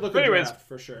 it's a good looking draft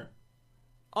for sure.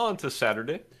 On to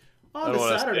Saturday.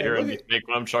 Make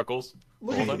one Chuckles.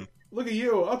 Look at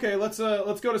you. Okay, let's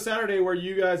go to Saturday, where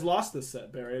you guys lost this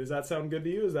set, Barry. Does that sound good to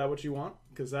you? Is that what you want?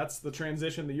 Because that's the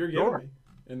transition that you're giving me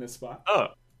in this spot. Oh.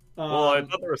 Well, I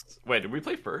thought there was... Wait, did we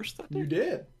play first that day? You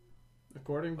did.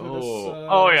 According to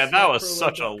this... that was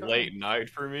such a late night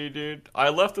for me, dude. I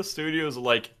left the studios at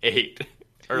like 8.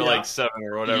 Or like 7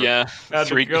 or whatever. Yeah. I had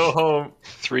to go home.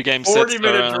 3 game sets.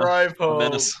 40-minute drive home.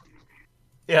 Menace.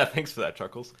 Yeah, thanks for that,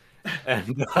 Chuckles. And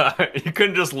you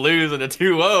couldn't just lose in a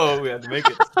 2-0. We had to make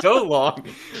it so long.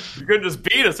 You couldn't just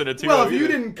beat us in a 2-0. Well, if you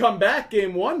didn't come back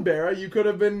game 1, Barra, you could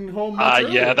have been home much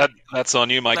earlier. Yeah, that's on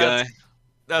you, my guy.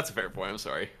 That's a fair point. I'm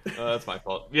sorry. That's my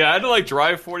fault. Yeah, I had to like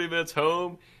drive 40 minutes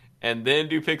home and then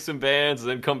do picks and bans and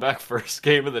then come back first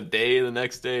game of the day the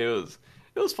next day. It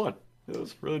was fun. It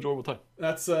was a really enjoyable time.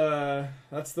 That's the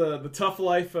tough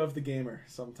life of the gamer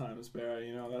sometimes, Barra.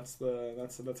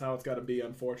 That's how it's got to be,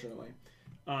 unfortunately.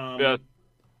 Go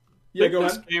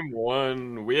ahead. Game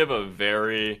 1, we have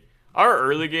our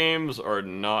early games are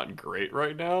not great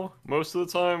right now. Most of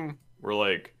the time, we're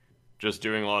like just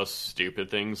doing a lot of stupid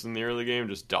things in the early game,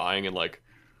 just dying in like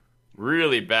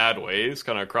really bad ways,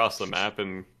 kind of across the map,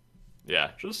 and we're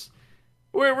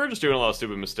just doing a lot of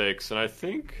stupid mistakes. And I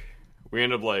think we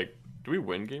end up like, did we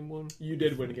win game 1? You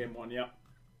did win game 1, yeah.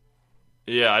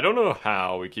 Yeah, I don't know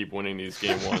how we keep winning these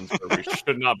game ones where we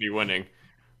should not be winning,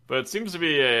 but it seems to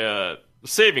be a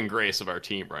saving grace of our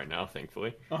team right now,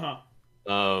 thankfully.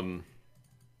 And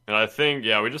I think,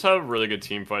 we just had really good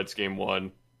team fights game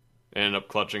one, ended up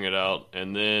clutching it out,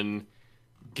 and then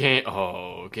game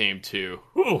two.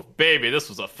 Ooh, baby, this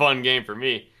was a fun game for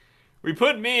me. We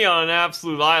put me on an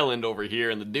absolute island over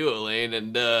here in the duo lane,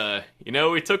 and,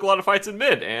 we took a lot of fights in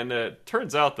mid, and it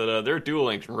turns out that their duo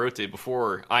lane can rotate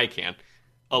before I can,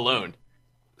 alone.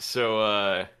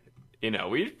 So, we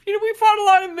fought a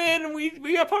lot in mid, and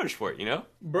we got punished for it,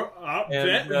 Bro,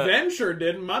 Ven sure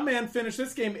didn't. My man finished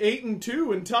this game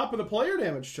 8-2 and top of the player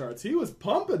damage charts. He was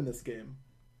pumping this game.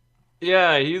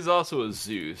 Yeah, he's also a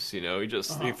Zeus, he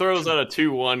throws out a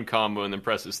 2-1 combo and then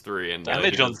presses 3 and damage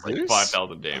he does like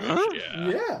 5,000 damage.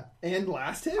 Yeah, and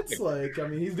last hits,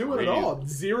 he's doing it all.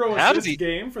 0 assist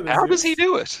game for the How Zeus. does he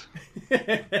do it?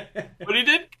 But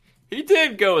he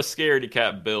did go a scaredy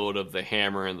cat build of the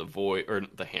hammer and the void, or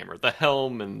the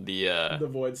helm and the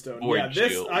void stone. Void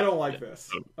shield. I don't like this.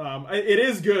 It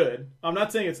is good. I'm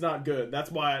not saying it's not good.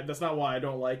 That's not why I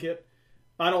don't like it.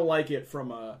 I don't like it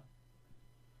from a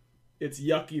it's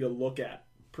yucky to look at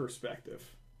perspective.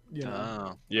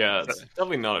 Yeah, it's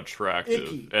definitely not attractive.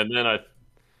 Icky. And then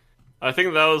I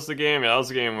think that was the game. That was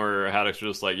the game where Haddox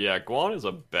was just like, yeah, Guan is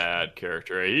a bad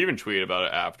character. He even tweeted about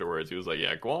it afterwards. He was like,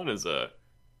 yeah, Guan is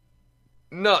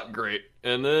not great.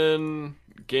 And then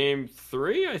game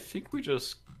 3, I think we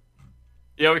just...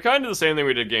 Yeah, we kind of did the same thing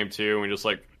we did game 2. And we just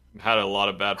had a lot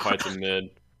of bad fights in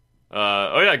mid.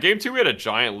 Game 2 we had a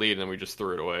giant lead and then we just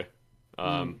threw it away.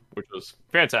 Which was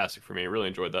fantastic for me. Really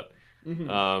enjoyed that.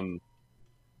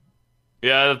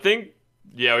 I think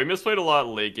we misplayed a lot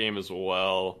late game as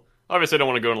well. Obviously, I don't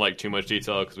want to go into too much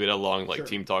detail because we had a long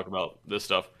team talk about this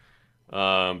stuff.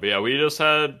 We just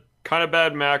had kind of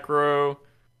bad macro,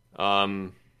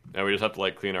 and we just have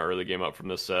to clean our early game up from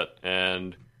this set.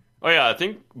 And I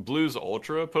think Blues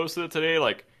Ultra posted it today.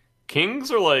 Kings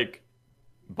are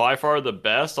by far the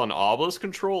best on obelisk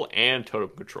control and totem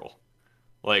control.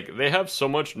 They have so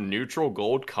much neutral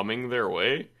gold coming their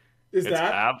way. It's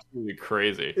absolutely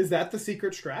crazy. Is that the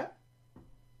secret strat?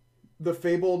 The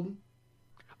fabled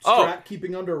strat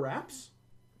keeping under wraps?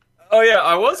 Oh, yeah,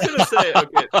 I was going to say,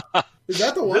 okay. Is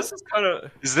that the one? This is kind of...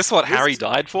 Is this what Harry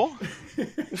died for?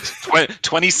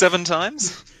 27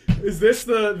 times? Is this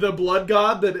the blood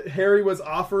god that Harry was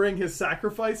offering his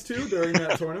sacrifice to during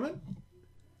that tournament?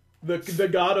 The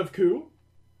god of coup?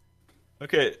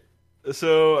 Okay,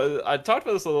 so I talked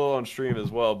about this a little on stream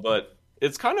as well, but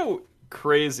it's kind of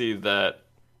crazy that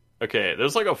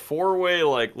there's a 4-way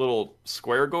little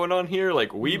square going on here.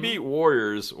 We beat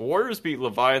Warriors beat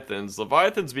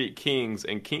Leviathans beat Kings,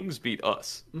 and Kings beat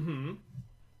us.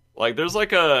 There's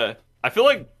I feel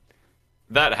like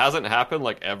that hasn't happened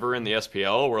ever in the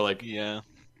SPL where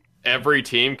every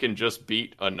team can just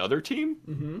beat another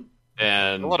team.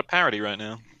 And a lot of parity right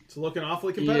now. It's looking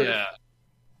awfully competitive. Yeah.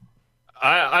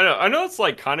 I know it's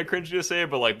kind of cringy to say,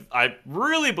 but I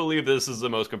really believe this is the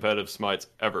most competitive Smite's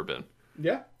ever been.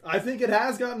 Yeah, I think it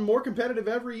has gotten more competitive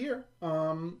every year.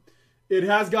 It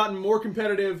has gotten more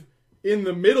competitive in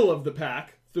the middle of the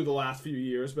pack through the last few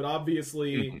years, but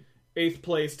obviously 8th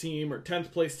place team or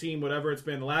 10th place team, whatever it's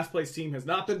been, the last place team has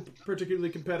not been particularly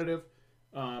competitive.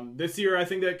 This year, I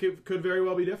think that could very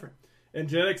well be different. And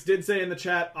Genetics did say in the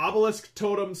chat, Obelisk,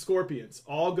 Totem, Scorpions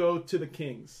all go to the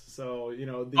Kings. So, and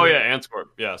Scorp.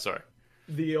 Yeah, sorry.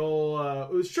 The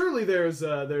old... surely there's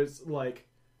a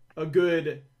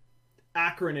good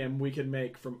acronym we can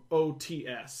make from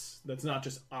OTS that's not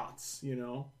just OTS,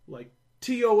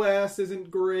 TOS isn't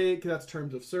great because that's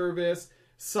terms of service.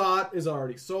 SOT is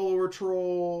already Solar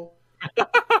Troll.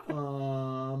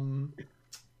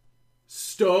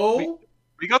 Stowe...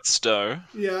 We got Stowe.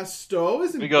 Yeah, Stowe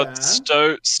isn't bad. We got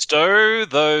stow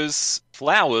those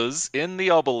flowers in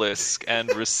the obelisk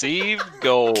and receive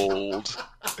gold.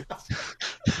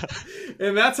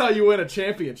 And that's how you win a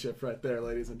championship right there,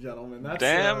 ladies and gentlemen. That's,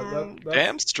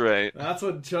 damn straight. That's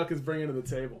what Chuck is bringing to the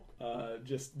table.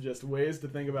 Just ways to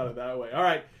think about it that way. All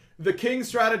right, the King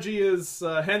strategy is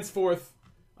henceforth...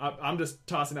 I'm just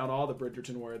tossing out all the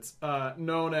Bridgerton words.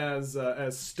 Known as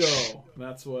Stowe.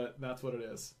 That's what it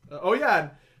is.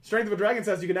 And Strength of a Dragon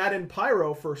says you can add in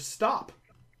Pyro for stop.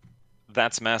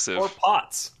 That's massive. Or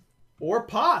pots. Or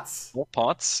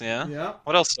pots, yeah. Yeah.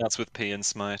 What else starts with P in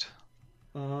Smite?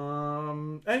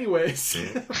 Anyways.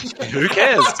 Who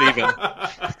cares, Steven?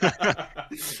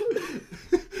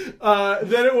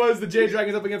 Then it was the Jade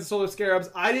Dragons up against the Solar Scarabs.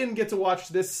 I didn't get to watch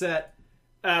this set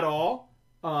at all.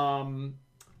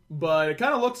 But it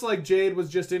kind of looks like Jade was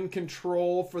just in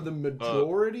control for the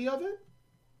majority of it.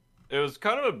 it was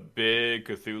kind of a big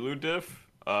Cthulhu diff.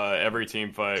 Every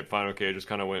team fight, Final K just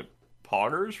kind of went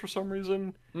poggers for some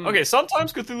reason. Okay,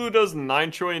 sometimes Cthulhu does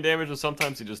 9 trillion damage and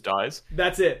sometimes he just dies.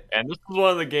 That's it. And this is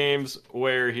one of the games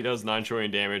where he does 9 trillion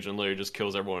damage and literally just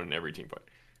kills everyone in every team fight.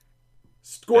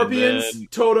 Scorpions,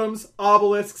 totems,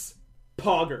 obelisks,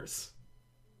 poggers.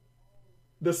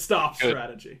 The stop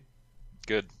strategy.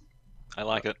 Good. I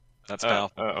like it. That's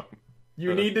powerful.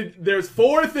 There's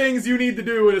 4 things you need to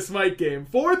do in a Smite game.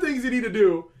 4 things you need to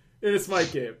do in a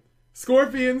Smite game.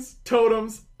 Scorpions,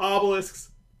 totems, obelisks,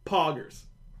 poggers.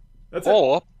 That's it.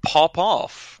 Or pop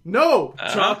off. No,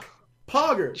 Chuck.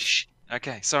 Poggers. Shh.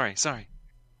 Okay, sorry.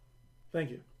 Thank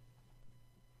you.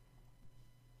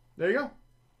 There you go.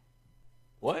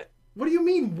 What? What do you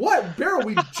mean, what? Beryl,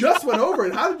 we just went over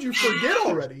it. How did you forget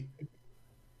already?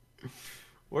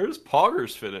 Where does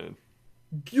poggers fit in?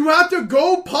 You have to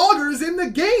go poggers in the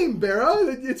game, Beryl.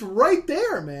 It's right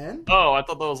there, man. Oh, I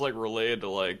thought that was like related to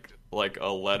like a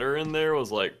letter in there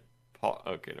was like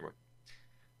okay,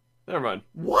 never mind.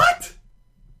 What?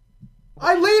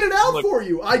 I laid it out for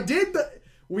you. I did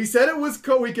we said it was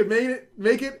we could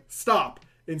make it stop.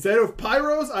 Instead of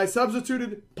pyros, I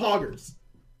substituted poggers.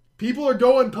 People are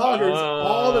going poggers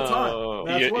all the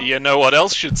time. You know what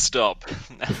else should stop?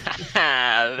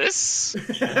 this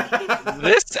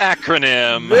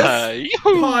acronym. This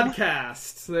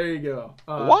podcast. There you go.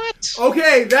 What?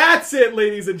 Okay, that's it,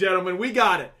 ladies and gentlemen. We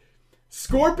got it.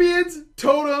 Scorpions,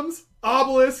 totems,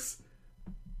 obelisks,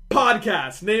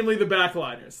 podcast. Namely the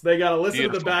Backliners. They got to listen to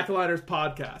the Backliners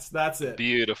podcast. That's it.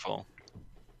 Beautiful.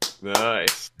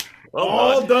 Nice.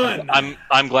 All done.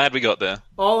 I'm glad we got there.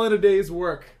 All in a day's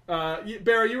work.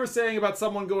 Barry, you were saying about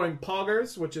someone going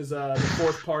poggers, which is the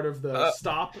 4th part of the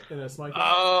stop in a Smite game.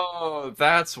 Oh,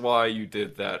 that's why you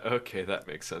did that. Okay, that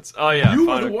makes sense. Oh, yeah. You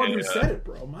were the one who said it,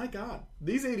 bro. My God.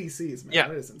 These ADCs, man,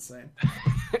 that is insane.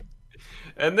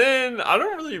 And then, I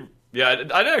don't really... Yeah, I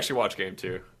didn't actually watch Game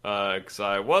 2, because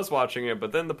I was watching it,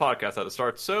 but then the podcast had to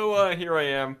start, so here I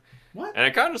am. What? And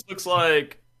it kind of just looks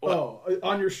like... Oh,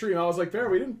 on your stream, I was like, Barry,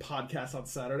 we didn't podcast on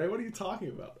Saturday. What are you talking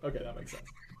about? Okay, that makes sense.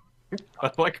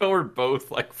 I like how we're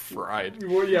both like fried.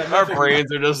 Well, yeah, our brains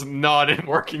are just not in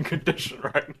working condition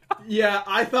right now. Yeah,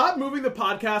 I thought moving the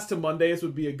podcast to Mondays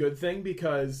would be a good thing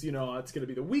because, you know, it's going to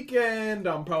be the weekend.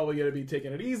 I'm probably going to be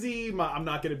taking it easy. I'm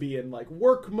not going to be in like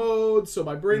work mode, so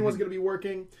my brain wasn't going to be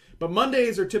working. But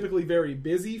Mondays are typically very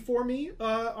busy for me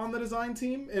on the design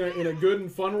team in a good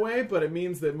and fun way, but it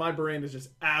means that my brain is just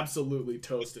absolutely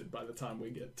toasted by the time we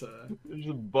get to... It's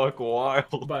just buck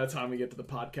wild. By the time we get to the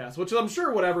podcast, which I'm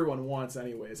sure what everyone wants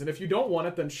anyways. And if you don't want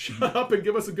it, then shut up and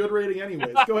give us a good rating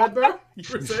anyways. Go ahead, Bear. You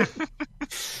were saying?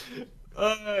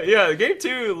 Yeah, Game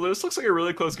 2. This looks like a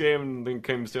really close game, and then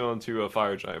comes down to a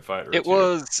fire giant fight. It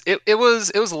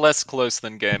was less close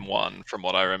than Game 1, from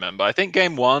what I remember. I think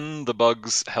Game 1, the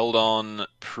bugs held on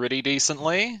pretty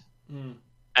decently,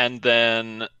 and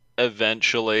then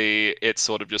eventually it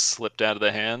sort of just slipped out of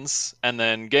their hands. And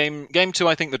then Game 2,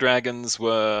 I think the Dragons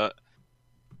were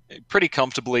pretty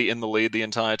comfortably in the lead the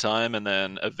entire time, and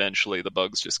then eventually the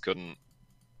bugs just couldn't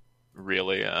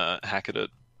really hack it at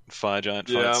fire giant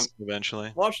fights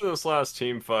eventually. Watching this last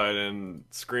team fight and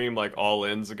Scream like all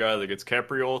in's a guy that gets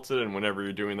Kepri ulted, and whenever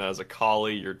you're doing that as a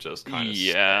Kali, you're just kind of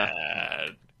sad.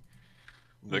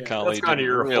 The Kali didn't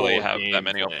really have that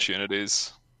many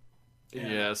opportunities.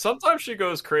 Yeah, sometimes she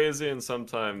goes crazy, and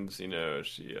sometimes, you know,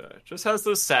 she just has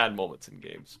those sad moments in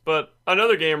games. But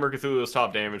another game where Cthulhu is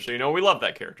top damage, so, you know, we love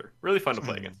that character. Really fun to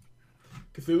play against.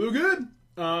 Cthulhu good.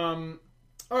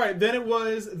 All right, then it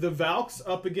was the Valks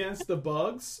up against the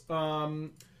Bugs.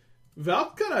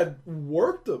 Valk kind of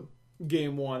worked them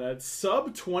Game 1. A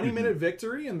sub 20-minute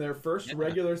victory in their first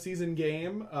regular season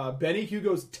game. Benny Q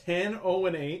goes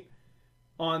 10-0-8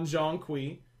 on Zhong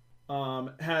Kui.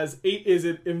 Is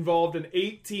it involved in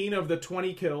 18 of the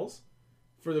 20 kills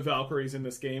for the Valkyries in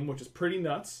this game, which is pretty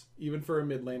nuts, even for a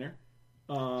mid laner.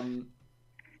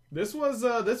 This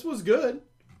was good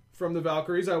from the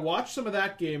Valkyries. I watched some of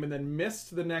that game and then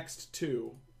missed the next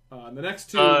two. The next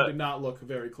two did not look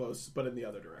very close, but in the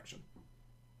other direction.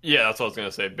 Yeah, that's what I was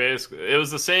gonna say. Basically, it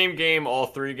was the same game, all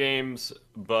 3 games,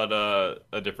 but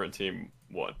a different team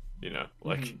won. You know,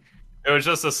 like it was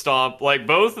just a stomp. Like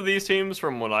both of these teams,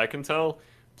 from what I can tell,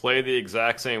 play the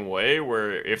exact same way.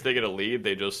 Where if they get a lead,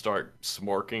 they just start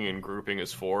smorking and grouping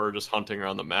as 4, just hunting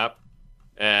around the map,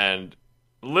 and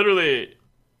literally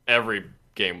every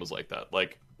game was like that.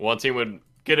 Like one team would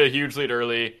get a huge lead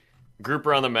early, group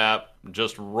around the map,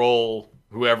 just roll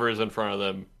whoever is in front of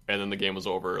them, and then the game was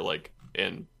over like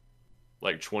in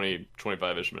like 20,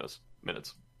 25-ish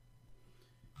minutes.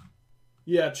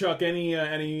 Yeah, Chuck.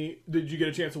 Any? Did you get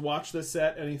a chance to watch this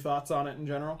set? Any thoughts on it in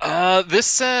general? This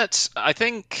set, I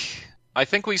think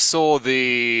we saw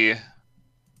the.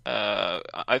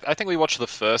 I think we watched the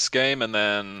first game and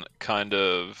then kind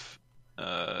of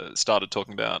started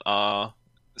talking about our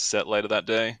set later that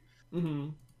day. Mm-hmm.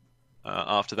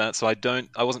 After that, so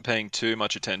I wasn't paying too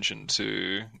much attention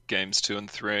to games 2 and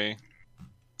 3.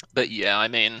 But yeah, I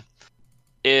mean,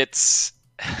 it's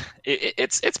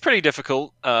pretty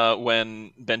difficult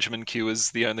when Benjamin Q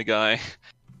is the only guy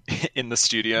in the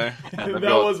studio. That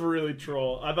was really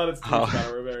troll. I thought its tweets about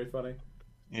it were very funny.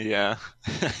 Yeah.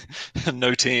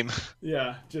 No team.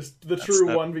 Yeah, just the true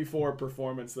 1v4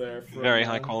 performance there. Very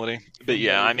high quality. But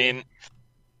yeah, I mean,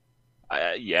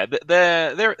 yeah,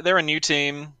 they're a new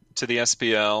team to the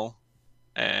SPL,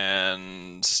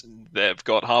 and they've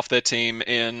got half their team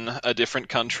in a different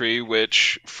country,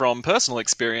 which, from personal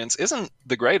experience, isn't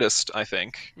the greatest, I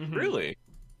think. Mm-hmm. Really?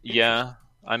 Yeah,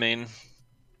 I mean,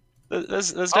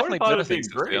 there's definitely better things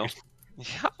to feel.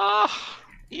 Yeah,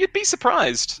 you'd be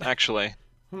surprised, actually.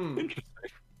 Interesting.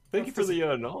 Thank you for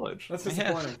the knowledge. That's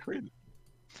disappointing.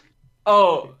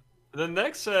 Oh, the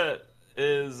next set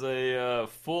is a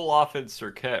full offense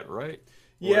Serket, right?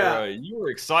 Yeah, where, you were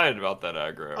excited about that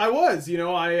aggro. I was.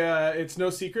 It's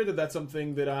no secret that that's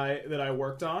something that I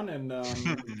worked on, and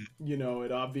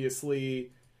it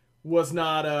obviously was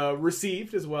not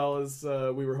received as well as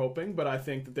we were hoping. But I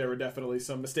think that there were definitely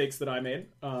some mistakes that I made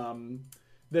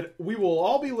that we will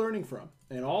all be learning from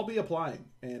and all be applying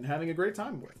and having a great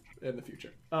time with in the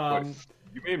future.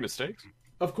 You made mistakes?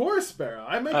 Of course, Barra.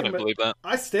 I don't believe that.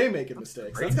 I stay making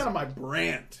mistakes. That's kind of my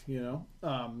brand,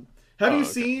 Have you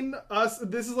seen us?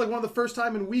 This is like one of the first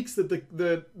time in weeks that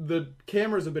the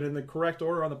cameras have been in the correct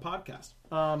order on the podcast.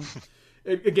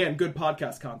 Again, good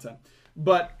podcast content.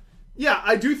 But yeah,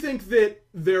 I do think that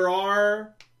there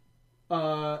are.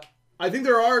 I think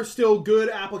there are still good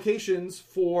applications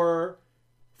for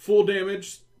full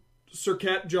damage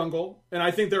Serket jungle, and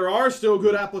I think there are still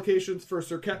good applications for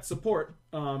Serket support.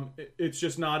 It's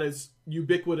just not as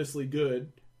ubiquitously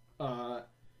good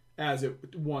as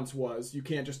it once was. You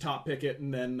can't just top pick it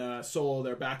and then solo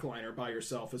their backliner by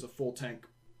yourself as a full tank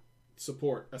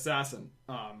support assassin.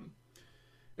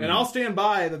 And I'll stand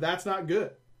by that. That's not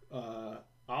good.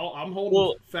 I'm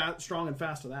holding strong and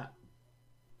fast to that.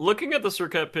 Looking at the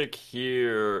Serket pick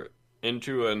here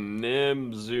into a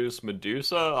Nim, Zeus,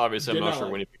 Medusa. Obviously, I'm not sure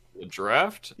when he picked the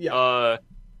draft. Yeah.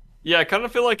 Yeah, I kind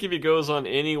of feel like if he goes on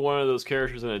any one of those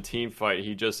characters in a team fight,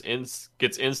 he just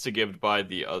gets insta-gived by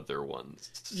the other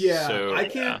ones. Yeah, so, I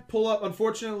can't pull up.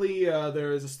 Unfortunately,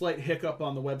 there is a slight hiccup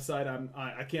on the website.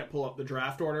 I can't pull up the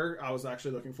draft order. I was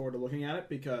actually looking forward to looking at it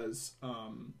because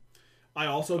I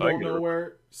also don't know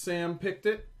where Sam picked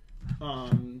it.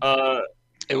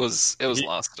 It was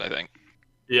last, I think.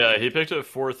 Yeah, he picked it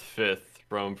 4th, 5th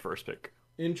from first pick.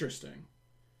 Interesting.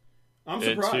 I'm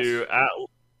surprised.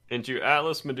 Into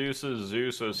Atlas, Medusa,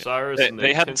 Zeus, Osiris.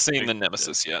 They hadn't seen the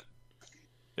Nemesis yet.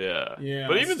 Yeah. Yeah.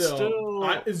 But even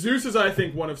still... Zeus is, I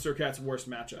think, one of Serket's worst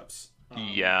matchups.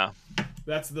 Yeah.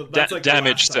 That's like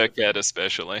damage Serket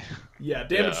especially. Yeah,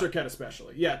 damage Serket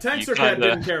especially. Yeah, tank Serket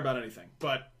didn't care about anything.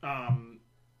 But,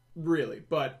 really.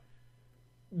 But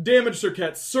damage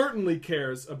Serket certainly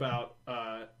cares about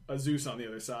a Zeus on the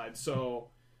other side.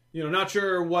 So... not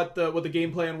sure what the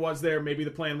game plan was there. Maybe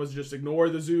the plan was to just ignore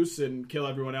the Zeus and kill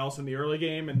everyone else in the early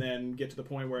game and then get to the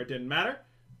point where it didn't matter.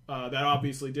 That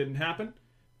obviously didn't happen.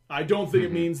 I don't think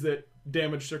it means that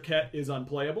damage Serket is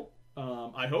unplayable.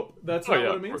 I hope that's not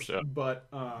what it means. Course, yeah. But,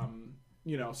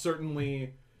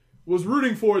 certainly was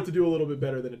rooting for it to do a little bit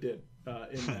better than it did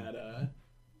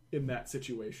in that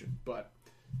situation. But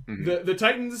the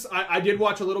Titans, I did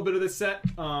watch a little bit of this set.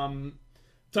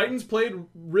 Titans played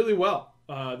really well.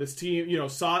 This team,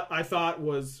 Sot, I thought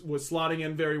was slotting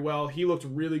in very well. He looked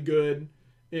really good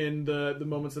in the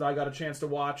moments that I got a chance to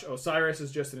watch. Osiris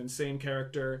is just an insane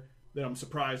character that I'm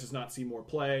surprised does not see more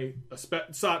play.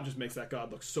 Sot just makes that god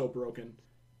look so broken.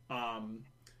 And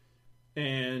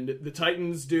the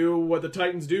Titans do what the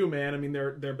Titans do, man. I mean,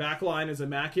 their back line is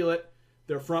immaculate.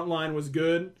 Their front line was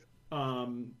good.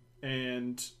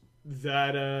 And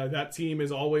that team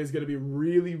is always going to be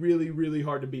really, really, really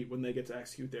hard to beat when they get to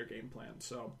execute their game plan.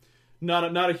 So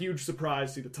not a huge surprise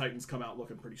to see the Titans come out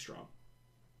looking pretty strong.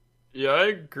 Yeah, I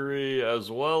agree,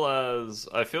 as well as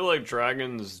I feel like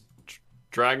Dragon's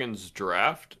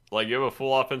draft, like you have a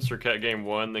full offense Serket game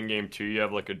 1, then game 2 you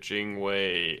have like a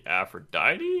Jingwei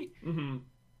Aphrodite. Mm-hmm.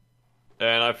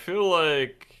 And I feel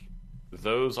like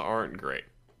those aren't great.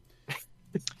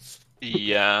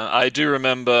 Yeah, I do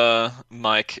remember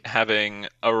Mike having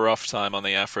a rough time on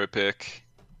the Afro pick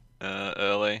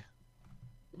early.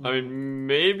 I mean,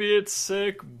 maybe it's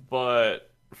sick,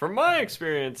 but from my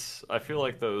experience, I feel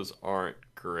like those aren't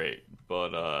great.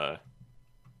 But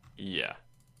yeah,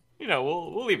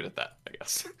 we'll leave it at that, I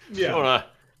guess. Yeah.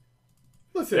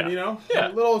 Listen, a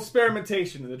little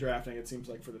experimentation in the drafting. It seems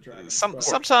like for the Dragons.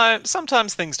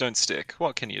 Sometimes things don't stick.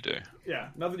 What can you do? Yeah,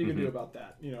 nothing you can do about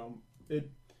that.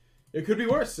 It could be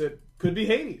worse. It could be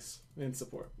Hades in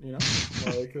support. You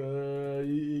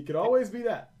could always be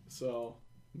that. So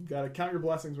you got to count your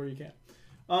blessings where you can.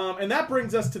 And that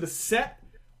brings us to the set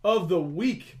of the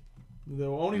week. The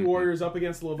Oni Warriors up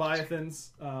against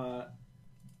Leviathans.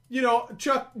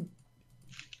 Chuck.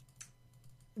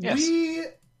 Yes.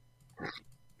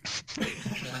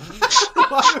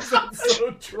 Why was that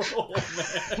so troll,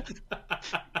 man?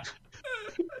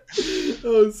 That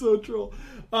was so troll.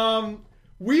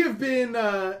 We have been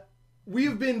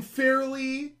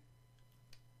fairly.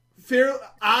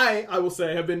 I will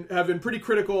say have been pretty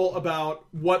critical about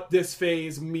what this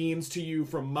phase means to you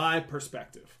from my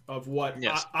perspective of what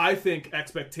I think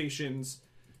expectations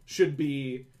should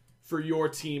be for your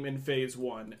team in phase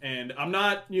 1. And I'm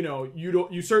not,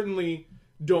 you certainly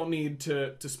don't need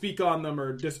to speak on them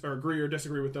or agree or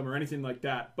disagree with them or anything like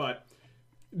that. But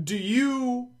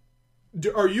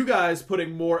are you guys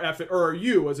putting more effort, or are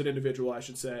you as an individual, I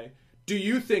should say, do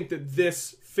you think that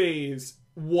this phase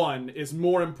 1 is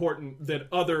more important than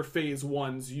other phase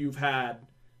 1s you've had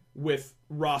with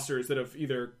rosters that have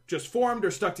either just formed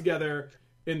or stuck together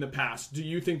in the past? Do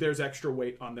you think there's extra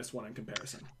weight on this one in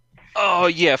comparison? Oh,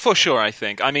 yeah, for sure, I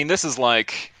think. I mean, this is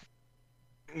like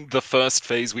the first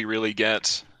phase we really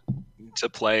get to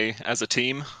play as a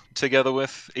team together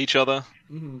with each other,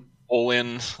 all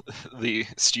in the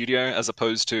studio as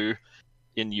opposed to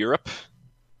in Europe.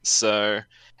 So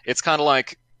it's kind of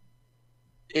like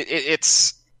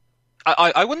it's.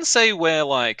 I wouldn't say we're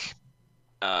like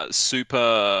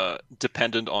super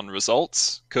dependent on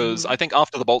results, because I think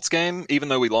after the Bolts game, even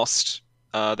though we lost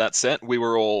that set, we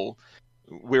were all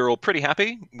pretty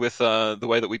happy with the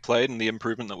way that we played and the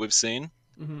improvement that we've seen.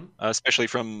 Especially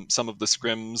from some of the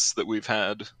scrims that we've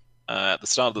had at the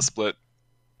start of the split,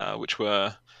 which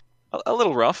were a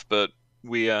little rough, but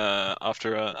we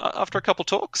after a couple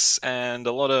talks and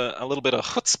a little bit of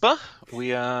chutzpah,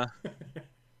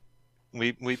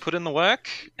 we put in the work,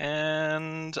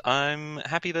 and I'm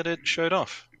happy that it showed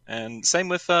off. And same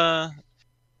with the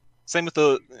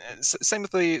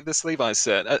Levi's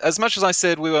set. As much as I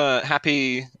said we were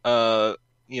happy,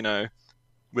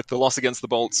 with the loss against the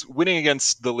Bolts, winning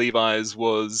against the Levi's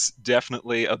was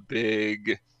definitely a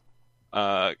big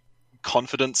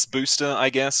confidence booster, I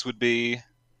guess, would be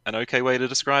an okay way to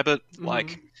describe it.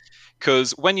 Like,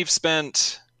 because when you've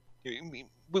spent...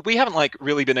 We haven't,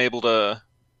 really been able to...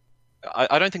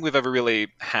 I don't think we've ever really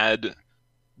had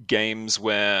games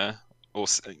where... or,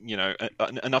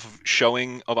 enough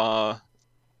showing of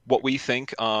what we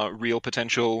think our real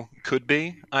potential could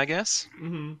be, I guess.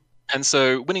 And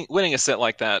so winning a set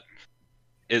like that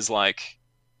is like,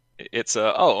 it's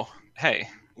hey,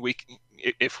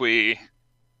 if we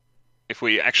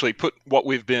actually put what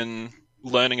we've been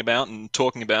learning about and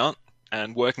talking about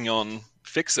and working on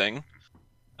fixing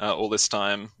all this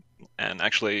time, and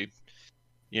actually,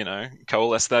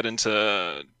 coalesce that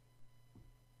into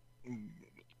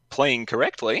playing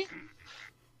correctly,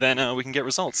 then we can get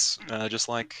results just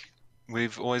like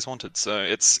we've always wanted. So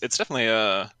it's definitely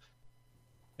a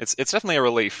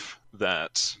relief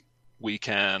that we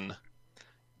can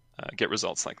get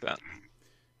results like that.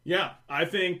 Yeah, I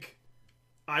think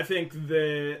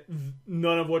that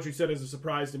none of what you said is a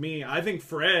surprise to me. I think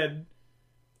Fred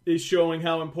is showing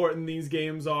how important these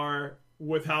games are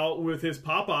with his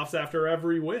pop-offs after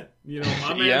every win.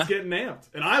 My man's getting amped,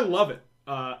 and I love it.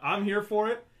 I'm here for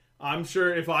it. I'm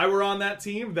sure if I were on that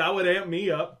team, that would amp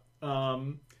me up.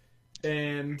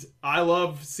 And I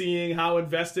love seeing how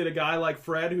invested a guy like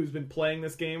Fred, who's been playing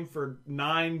this game for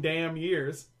 9 damn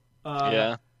years,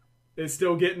 is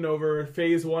still getting over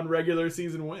phase 1 regular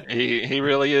season win. He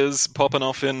really is popping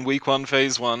off in week 1,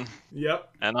 phase 1. Yep.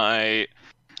 And I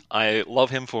love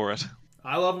him for it.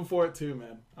 I love him for it too,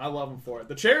 man. I love him for it.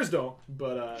 The chairs don't,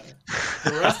 but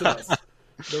the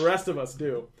rest of us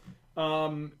do.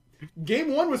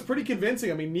 Game 1 was pretty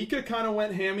convincing. I mean, Nika kind of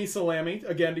went hammy-salami,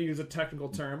 again, to use a technical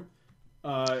term.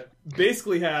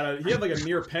 Basically he had like a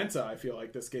near penta, I feel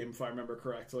like, this game, if I remember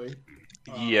correctly.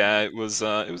 It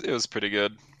was pretty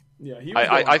good. Yeah, he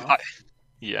was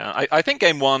I think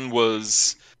game 1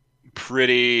 was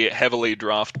pretty heavily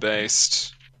draft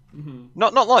based.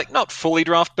 Not fully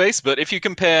draft based, but if you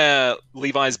compare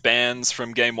Levi's bans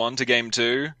from game 1 to game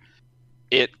 2,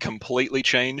 it completely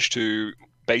changed to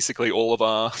basically all of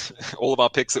our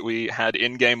picks that we had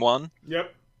in game 1.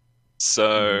 Yep.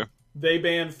 So they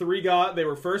banned 3 gods. They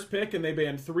were first pick, and they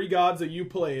banned 3 gods that you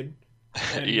played,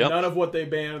 and none of what they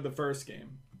banned in the first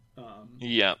game.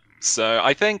 Yeah. So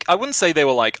I think I wouldn't say they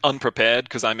were like unprepared,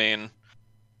 because I mean,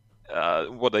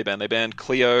 what they banned? They banned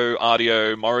Cleo,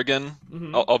 Artio, Morrigan.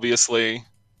 Obviously,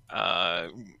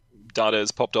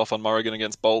 Dada's popped off on Morrigan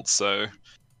against Bolt, so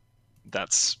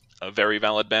that's a very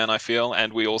valid ban, I feel.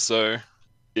 And we also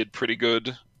did pretty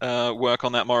good work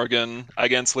on that Morrigan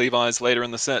against Levi's later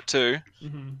in the set too.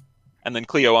 And then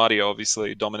Cleo, Artio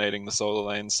obviously dominating the solo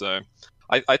lane. So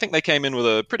I think they came in with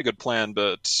a pretty good plan,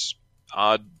 but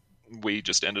we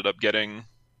just ended up getting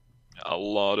a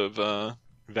lot of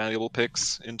valuable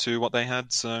picks into what they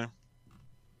had. So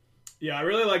yeah, I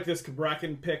really like this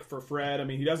Bracken pick for Fred. I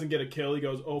mean, he doesn't get a kill. He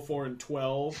goes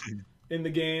 0-4-12 in the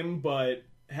game, but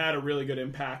had a really good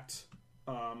impact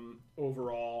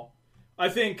overall. I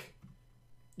think,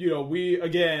 we,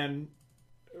 again,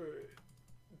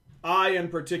 I in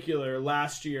particular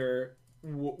last year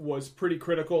was pretty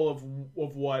critical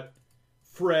of what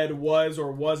Fred was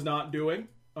or was not doing.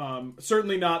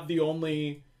 Certainly not the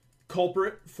only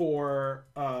culprit for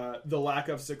the lack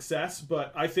of success,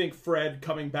 but I think Fred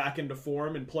coming back into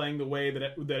form and playing the way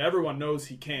that everyone knows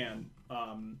he can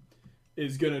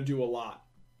is going to do a lot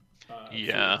for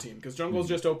the team, because jungle's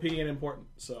just OP and important.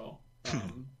 So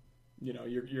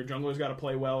your jungler's got to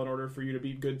play well in order for you to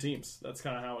beat good teams. That's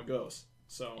kind of how it goes.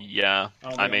 So yeah, I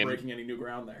don't think I'm breaking any new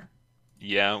ground there.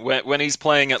 Yeah, when he's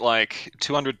playing at like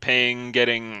 200 ping,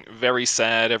 getting very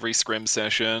sad every scrim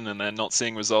session, and then not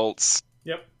seeing results.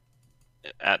 Yep.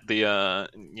 At the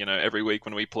every week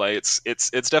when we play, it's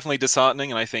definitely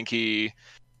disheartening, and I think he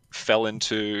fell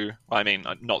into. I mean,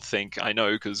 I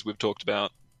know, because we've talked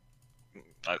about.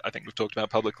 I think we've talked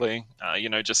about publicly.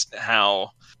 Just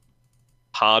how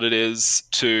hard it is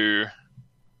to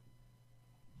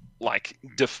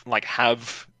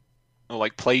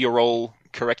play your role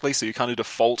correctly, so you kind of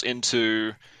default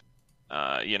into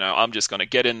I'm just going to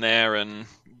get in there and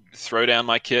throw down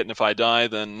my kit, and if I die,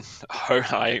 then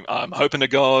I'm hoping to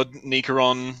God Nika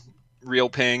on real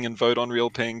ping and vote on real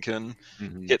ping can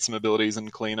hit some abilities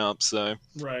and clean up. So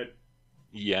right,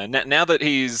 yeah, now that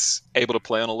he's able to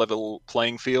play on a level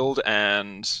playing field,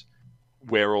 and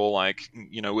we're all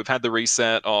we've had the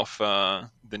reset off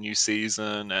the new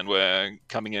season, and we're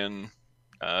coming in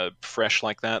fresh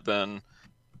like that, then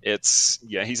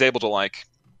he's able to like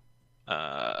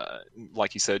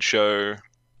you said, show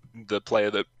the player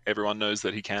that everyone knows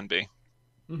that he can be.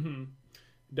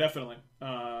 Definitely.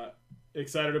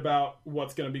 Excited about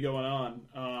what's going to be going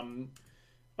on.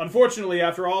 Unfortunately,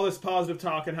 after all this positive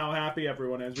talk and how happy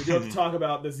everyone is, we do have to talk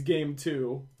about this game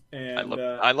 2. And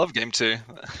I love game 2,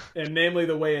 and namely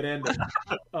the way it ended.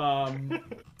 Run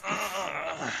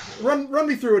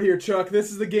me through it here, Chuck.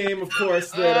 This is the game, of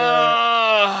course, that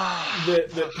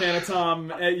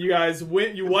Panatom, you guys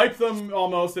win. You wipe them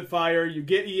almost at fire. You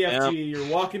get EFG. Yep. You're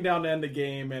walking down to end the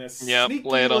game, and a sneaky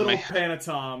little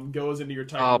Panatom goes into your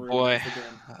Titan room. Oh boy,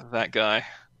 that guy.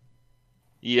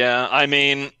 Yeah, I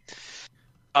mean,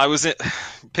 I was in.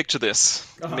 Picture this: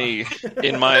 me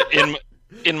in my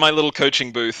little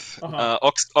coaching booth.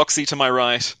 Oxy to my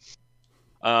right.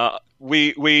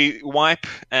 We wipe,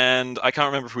 and I can't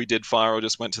remember if we did fire or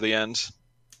just went to the end.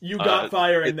 You got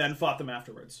fire and then fought them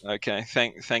afterwards. Okay,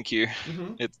 thank you.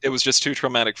 It was just too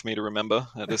traumatic for me to remember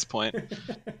at this point.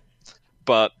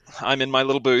 But I'm in my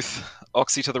little booth,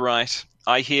 Oxy to the right.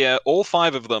 I hear all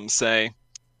 5 of them say,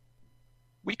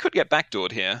 "We could get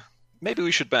backdoored here. Maybe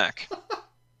we should back."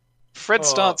 Fred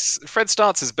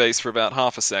starts his base for about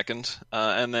half a second,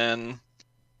 and then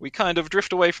we kind of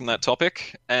drift away from that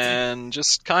topic and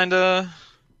just kind of...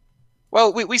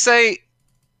 Well, we say...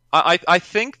 I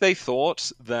think they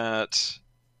thought that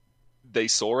they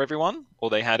saw everyone, or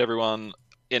they had everyone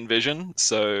in vision,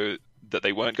 so that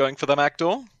they weren't going for the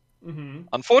backdoor.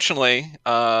 Unfortunately,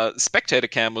 Spectator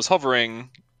Cam was hovering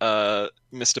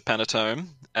Mr. Panatome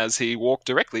as he walked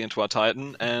directly into our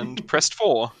Titan and pressed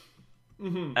 4.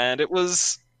 And it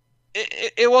wasn't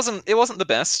the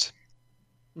best.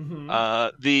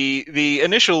 The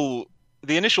initial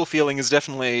feeling is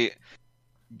definitely,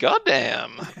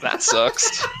 goddamn, that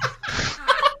sucks.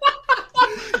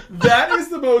 That is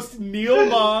the most Neil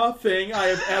Ma thing I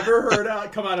have ever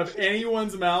heard come out of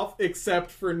anyone's mouth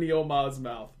except for Neil Ma's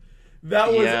mouth.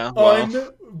 That was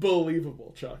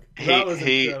unbelievable, Chuck. That was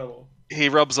incredible. He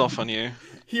rubs off on you.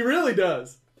 He really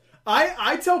does.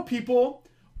 I tell people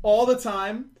all the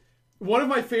time, one of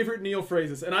my favorite Neil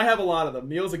phrases, and I have a lot of them.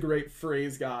 Neil's a great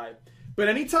phrase guy. But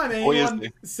anytime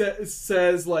anyone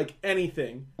says like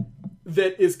anything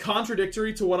that is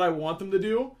contradictory to what I want them to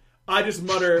do, I just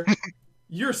mutter,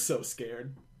 "You're so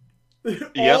scared."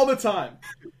 all the time.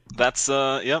 That's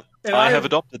yep. And I have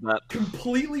adopted that.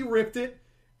 Completely ripped it,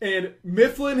 and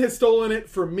Mifflin has stolen it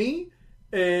from me,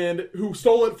 and who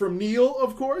stole it from Neil,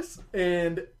 of course.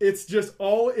 And it's just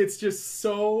so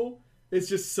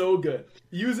good.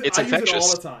 Use it. I use it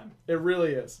all the time. It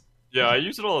really is. Yeah, I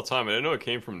use it all the time. I didn't know it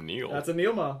came from Neil. That's a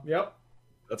Neil Ma. Yep.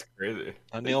 That's crazy.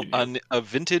 A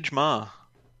vintage Ma.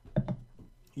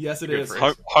 Yes, it is.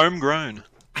 Homegrown.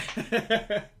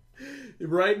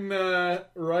 Right in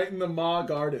the Ma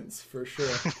Gardens for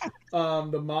sure.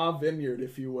 The Ma Vineyard,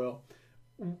 if you will.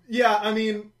 Yeah, I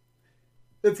mean,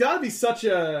 it's got to be such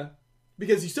a,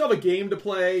 because you still have a game to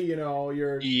play. You know,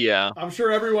 I'm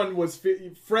sure everyone was.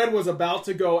 Fred was about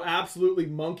to go absolutely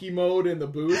monkey mode in the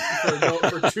booth for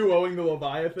 2-0ing the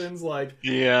Leviathans. Like,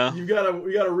 yeah, we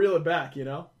gotta reel it back. You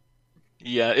know.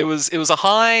 Yeah, it was a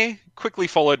high, quickly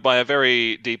followed by a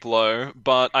very deep low.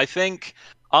 But I think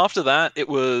after that, it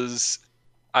was.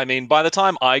 I mean, by the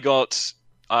time I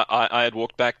had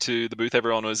walked back to the booth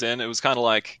everyone was in, it was kind of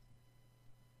like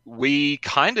we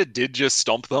kind of did just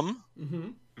stomp them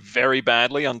very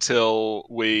badly until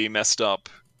we messed up,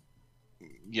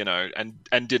 you know,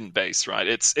 and didn't base, right?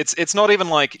 It's not even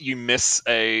like you miss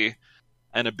an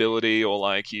ability or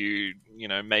like you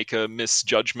know make a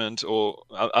misjudgment or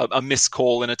a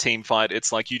miscall in a team fight.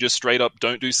 It's like you just straight up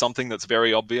don't do something that's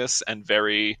very obvious and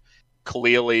very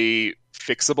clearly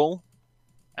fixable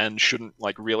and shouldn't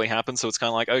like really happen. So it's kind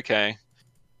of like, okay,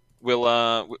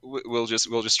 we'll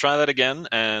just try that again,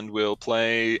 and we'll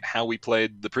play how we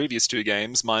played the previous 2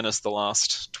 games minus the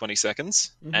last 20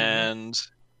 seconds, and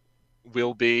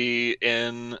we'll be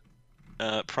in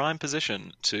prime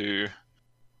position to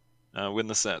win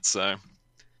the set. So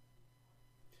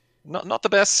not the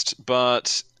best,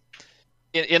 but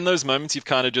in those moments you've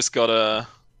kind of just got to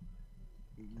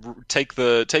take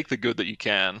the good that you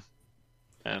can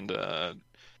and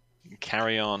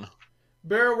carry on.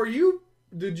 Bear,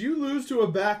 did you lose to a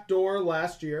backdoor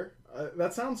last year?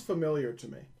 That sounds familiar to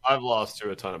me. I've lost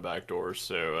to a ton of backdoors,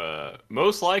 so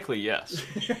most likely yes.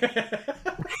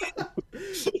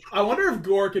 I wonder if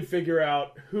Gore could figure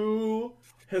out who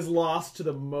has lost to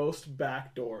the most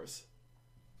backdoors.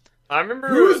 I remember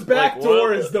whose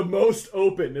backdoor is the most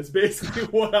open is basically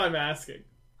what I'm asking.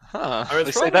 Huh. I mean,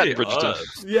 they say that in Bridgerton.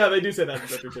 Yeah, they do say that in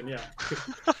Bridgerton, yeah.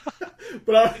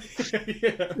 But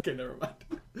okay, never mind.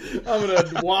 I'm going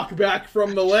to walk back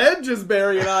from the ledge, as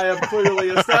Barry and I have clearly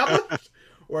established.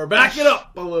 We're backing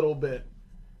up a little bit.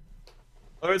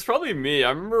 Oh, it's probably me. I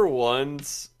remember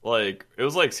once, like, it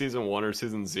was like season 1 or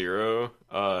season 0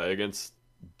 against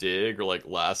Dig, or like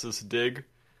Lassus Dig.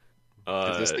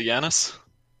 Is this the Yanis?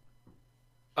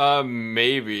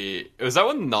 Maybe. Was that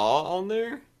when Gnaw on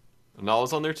there? Gnaw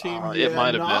was on their team? It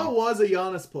might have been. Gnaw was a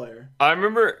Giannis player. I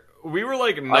remember we were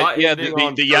like not the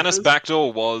Giannis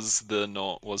backdoor was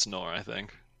Gnaw, I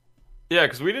think. Yeah,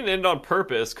 because we didn't end on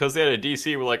purpose, because they had a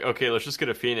DC. We're like, okay, let's just get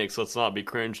a Phoenix. Let's not be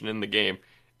cringing in the game.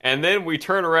 And then we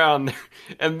turn around,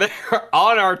 and they're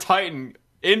on our Titan,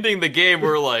 ending the game.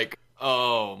 We're like,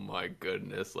 oh my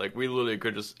goodness. Like, we literally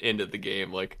could just ended the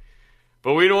game. Like,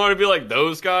 but we don't want to be like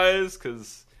those guys,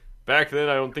 because back then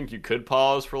I don't think you could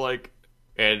pause for like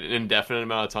an indefinite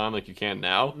amount of time like you can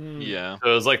now. Yeah. So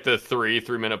it was like the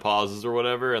 3-minute pauses or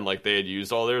whatever, and like they had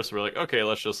used all theirs, so we're like, okay,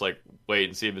 let's just like wait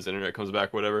and see if his internet comes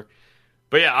back, whatever.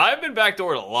 But yeah, I've been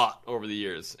backdoored a lot over the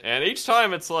years, and each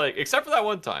time it's like, except for that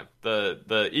one time,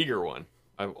 the Eager one.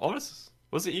 Was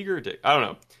it Eager or Dick? I don't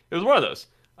know. It was one of those.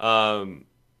 And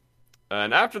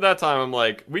after that time, I'm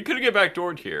like, we could get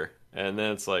backdoored here, and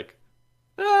then it's like,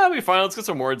 it'll be fine. Let's get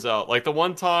some words out. Like the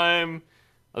one time,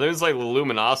 I think it was like the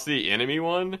Luminosity enemy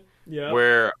one,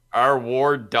 where our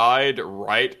ward died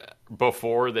right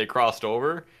before they crossed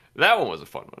over. That one was a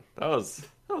fun one. That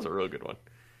was a real good one.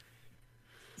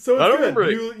 So it's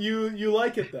good. You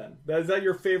like it then? Is that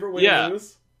your favorite way to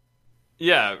lose?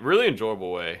 Yeah, really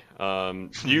enjoyable way.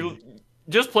 You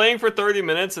just playing for 30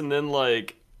 minutes and then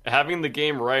like having the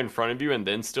game right in front of you and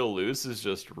then still lose is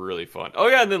just really fun. Oh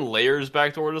yeah, and then Layers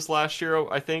backdoored us last year,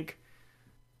 I think.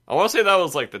 I want to say that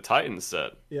was like the Titan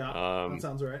set. Yeah, that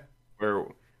sounds right. Where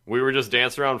we were just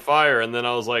dancing around fire, and then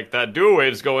I was like, that dual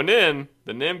wave's going in.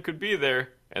 The Nim could be there,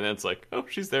 and then it's like, oh,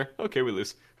 she's there. Okay, we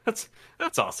lose. That's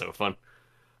also fun.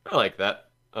 I like that.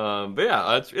 But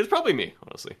yeah, it's probably me,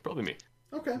 honestly. Probably me.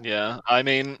 Okay. Yeah, I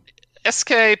mean, SK,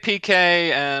 PK,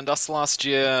 and us last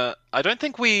year, I don't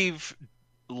think we've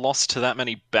lost to that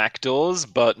many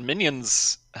backdoors, but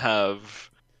minions have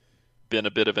been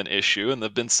a bit of an issue, and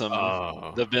there've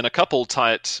been a couple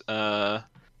tight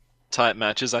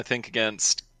matches, I think,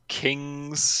 against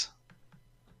Kings.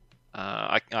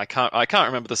 I can't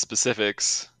remember the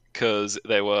specifics, because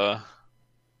they were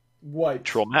Wiped.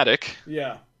 traumatic.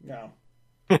 Yeah, yeah.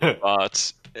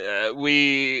 But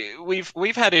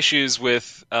we've had issues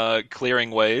with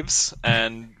clearing waves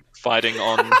and fighting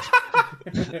on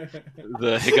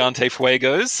the Gigante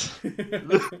Fuegos.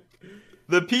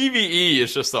 The PvE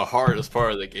is just the hardest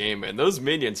part of the game, and those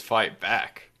minions fight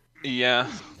back. Yeah.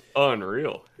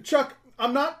 Unreal. Chuck,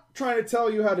 I'm not trying to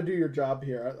tell you how to do your job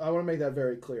here. I want to make that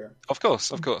very clear. Of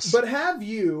course. But have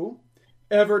you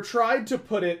ever tried to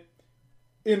put it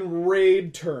in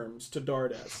raid terms to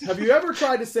Dardes? Have you ever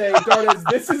tried to say, Dardes,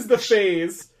 this is the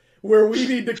phase where we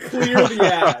need to clear the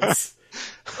ads,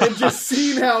 and just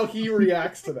seen how he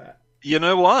reacts to that? You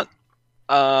know what?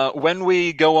 When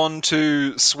we go on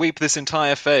to sweep this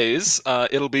entire phase,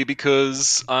 it'll be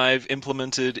because I've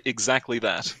implemented exactly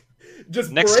that.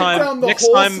 Just next time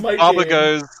Baba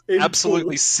goes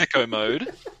absolutely sicko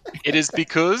mode, it is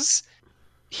because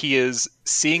he is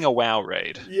seeing a WoW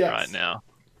raid right now.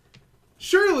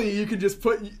 Surely you can just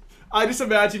put... I just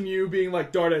imagine you being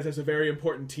like, Dardes, there's a very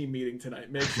important team meeting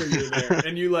tonight. Make sure you're there.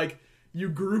 And you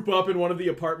group up in one of the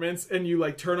apartments and you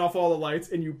turn off all the lights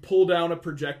and you pull down a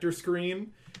projector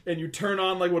screen and you turn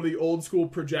on one of the old school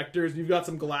projectors. You've got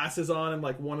some glasses on and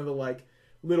one of the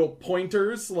little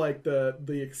pointers,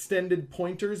 the extended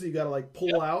pointers you gotta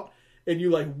pull out, and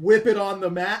you whip it on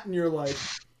the mat and you're like,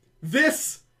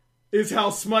 this is how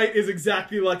Smite is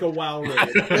exactly like a WoW raid.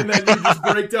 And then you just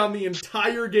break down the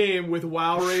entire game with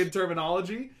WoW raid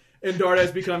terminology, and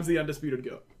Dardes becomes the undisputed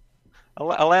GOAT.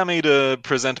 Allow me to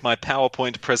present my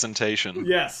PowerPoint presentation.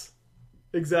 Yes,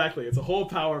 exactly. It's a whole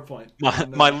PowerPoint.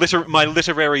 My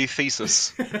literary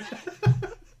thesis.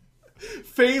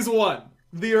 Phase 1,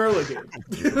 the early game.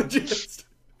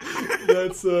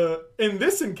 That's in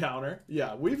this encounter.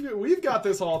 Yeah, we've got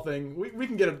this whole thing. We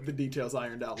can get the details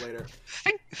ironed out later.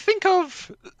 Think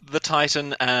of the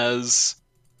Titan as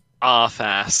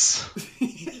Arthas.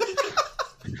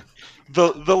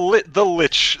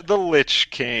 The Lich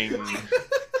King.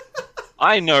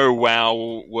 I know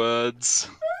WoW words.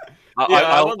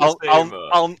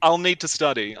 I'll need to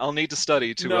study. I'll need to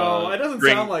study to it doesn't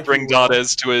bring sound like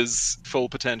Dardes to his full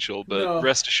potential. But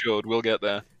rest assured, we'll get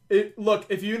there. Look,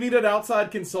 if you need an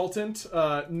outside consultant,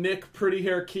 Nick Pretty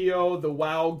Hair Keogh, the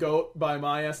WoW GOAT by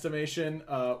my estimation,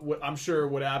 I'm sure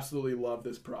would absolutely love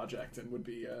this project and would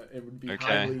be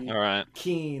highly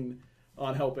keen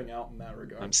on helping out in that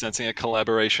regard. I'm sensing a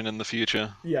collaboration in the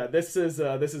future. Yeah, this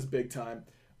is big time.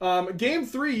 Game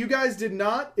 3, you guys did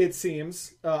not, it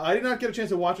seems. I did not get a chance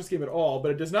to watch this game at all,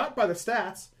 but it does not, by the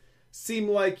stats, seem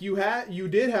like you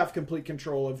did have complete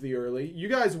control of the early. You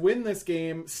guys win this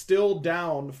game still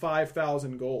down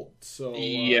 5,000 gold. So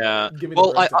yeah, give me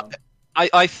the breakdown.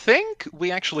 I think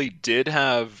we actually did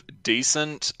have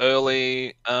decent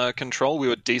early control. We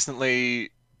were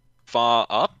decently far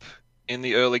up in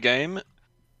the early game,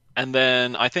 and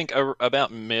then I think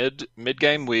about mid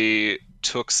game we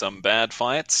took some bad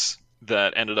fights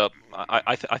that ended up.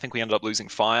 I think we ended up losing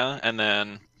fire, and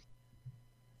then.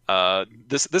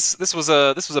 This was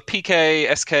a PK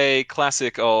SK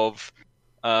classic of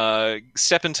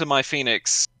step into my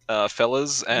Phoenix,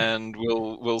 fellas, and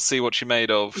we'll see what you're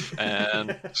made of.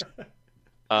 And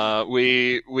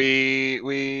we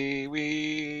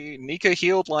Nika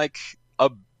healed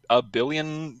a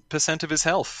billion% of his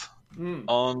health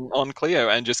on Cleo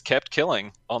and just kept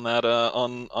killing on that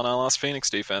on our last Phoenix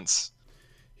defense.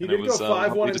 He did go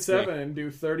 5-1-7 and do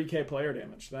 30k player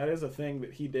damage. That is a thing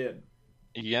that he did.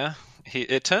 Yeah,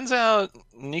 it turns out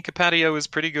Nika Patio is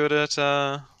pretty good at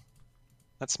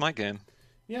Smite game.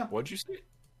 Yeah. What'd you say?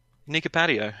 Nika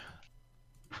Patio.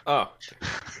 Oh.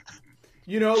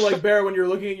 Bear, when you're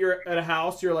looking at a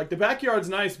house, you're like, the backyard's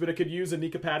nice, but it could use a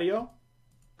Nika Patio.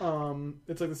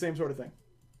 It's the same sort of thing.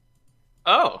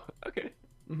 Oh, okay.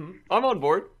 Mm-hmm. I'm on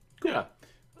board. Cool. Yeah.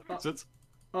 That makes sense.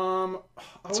 I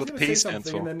was going to say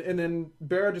something, and then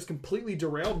Barra just completely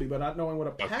derailed me by not knowing what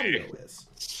a patio is.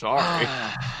 Sorry.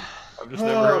 I've just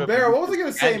never heard of Barra, what was I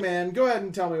going to say, man? Go ahead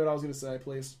and tell me what I was going to say,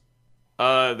 please.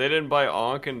 They didn't buy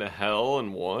Ankh into hell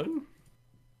and won?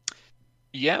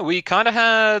 Yeah, we kind of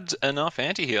had enough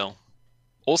anti-heal.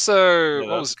 Also,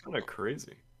 what was kind of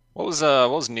crazy? What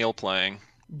was Neil playing?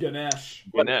 Ganesh.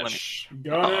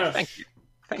 Oh,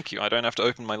 thank you. I don't have to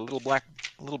open my little black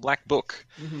book.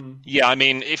 Mm-hmm. Yeah, I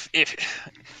mean,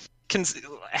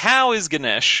 how is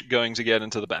Ganesh going to get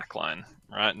into the backline,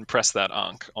 right, and press that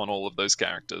Ankh on all of those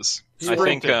characters? I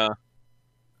think.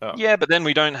 Yeah, but then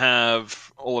we don't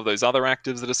have all of those other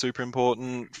actives that are super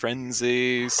important.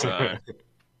 Frenzy, so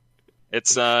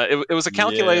it was a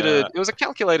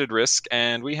calculated risk,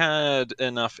 and we had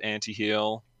enough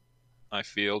anti-heal, I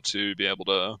feel, to be able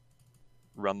to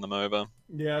run them over.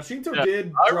 Yeah, Shinto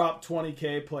did drop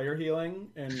 20k player healing,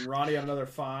 and Ronnie had another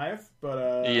 5,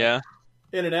 but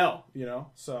in an L,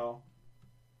 so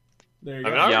there you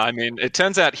go. I mean, it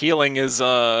turns out healing is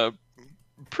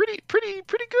pretty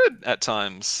good at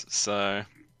times. So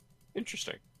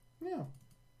interesting. Yeah.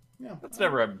 That's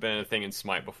never been a thing in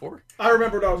Smite before. I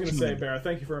remembered what I was going to say, Bear.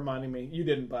 Thank you for reminding me. You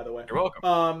didn't, by the way. You're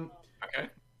welcome. Okay.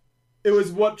 It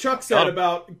was what Chuck said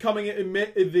about coming in,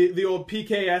 the old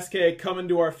PKSK, come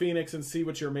into our Phoenix and see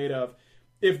what you're made of.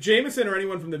 If Jameson or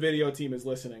anyone from the video team is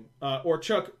listening, or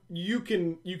Chuck, you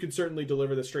can certainly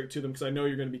deliver this straight to them because I know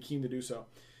you're going to be keen to do so.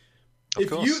 Of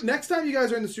course. Next time you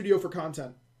guys are in the studio for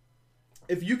content,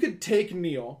 if you could take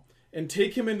Neil and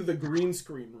take him into the green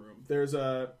screen room, there's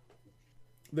a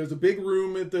big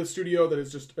room at the studio that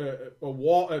is just a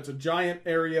wall. It's a giant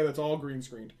area that's all green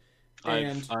screened.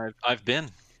 And I've been.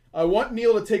 I want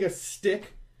Neil to take a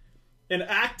stick and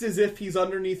act as if he's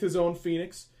underneath his own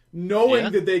Phoenix,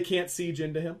 knowing that they can't siege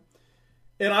into him.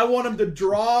 And I want him to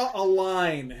draw a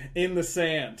line in the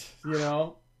sand,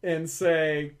 and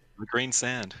say... The green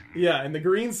sand. Yeah, in the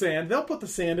green sand. They'll put the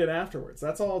sand in afterwards.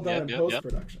 That's all done in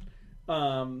post-production.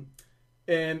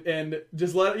 And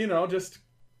just just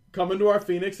come into our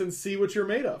Phoenix and see what you're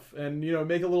made of. And,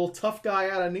 make a little tough guy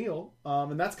out of Neil.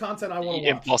 And that's content I want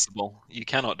to watch. Impossible. You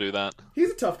cannot do that. He's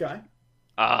a tough guy.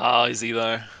 Is he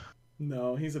though?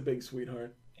 No, he's a big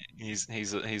sweetheart. He's a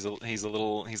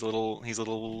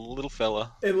little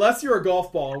fella. Unless you're a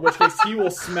golf ball, in which case he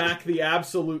will smack the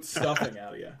absolute stuffing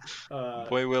out of you.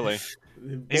 Boy Willie.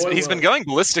 He's been going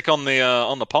ballistic on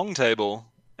the pong table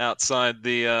outside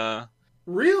the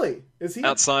Really? Is he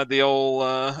outside the old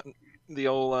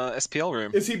SPL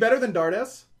room? Is he better than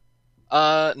Dardes?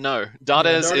 No.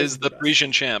 Dardes is the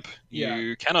Parisian champ.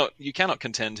 You cannot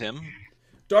contend him.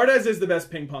 Dardes is the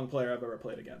best ping pong player I've ever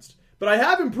played against. But I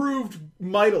have improved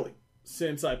mightily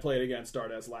since I played against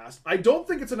Dardes last. I don't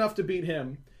think it's enough to beat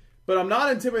him, but I'm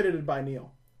not intimidated by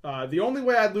Neil. The only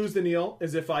way I'd lose to Neil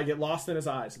is if I get lost in his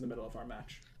eyes in the middle of our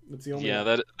match. That's the only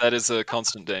way. That is a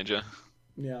constant danger.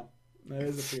 Yeah, that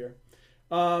is a fear.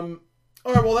 All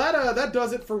right, well, that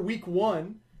does it for week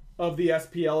 1 of the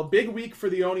SPL. A big week for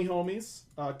the Oni homies.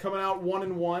 Coming out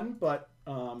 1-1, but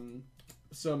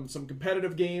some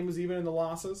competitive games even in the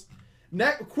losses.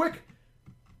 Quick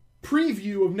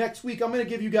preview of next week. I'm going to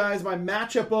give you guys my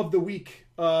matchup of the week.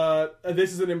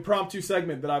 This is an impromptu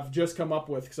segment that I've just come up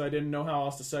with because I didn't know how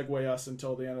else to segue us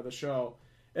until the end of the show.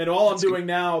 And all I'm doing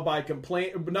now by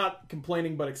not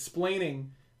complaining but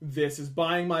explaining this is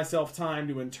buying myself time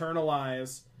to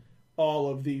internalize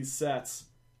all of these sets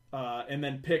and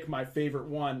then pick my favorite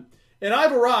one. And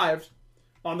I've arrived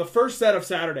on the first set of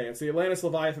Saturday. It's the Atlantis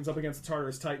Leviathans up against the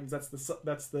Tartarus Titans. That's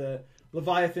the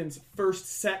Leviathans' first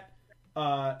set.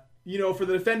 For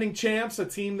the defending champs, a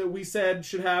team that we said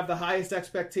should have the highest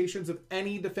expectations of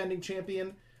any defending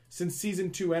champion since Season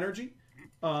 2 Energy.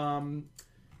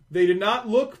 They did not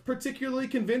look particularly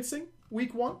convincing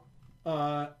week 1.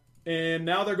 And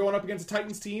now they're going up against a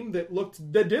Titans team that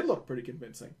did look pretty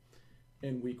convincing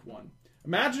in week 1.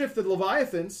 Imagine if the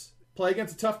Leviathans play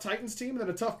against a tough Titans team and then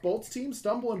a tough Bolts team,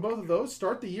 stumble in both of those,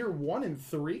 start the year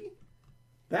 1-3.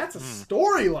 That's a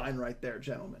storyline right there,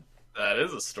 gentlemen. That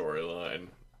is a storyline.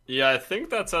 Yeah, I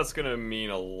think that's going to mean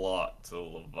a lot to the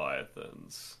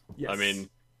Leviathans. Yes. I mean,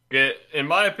 in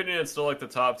my opinion, it's still like the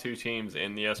top 2 teams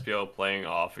in the SPL playing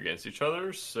off against each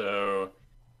other, so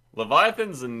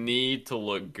Leviathans need to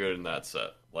look good in that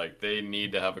set. Like, they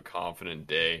need to have a confident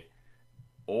day,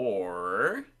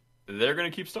 or they're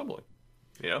going to keep stumbling.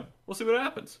 We'll see what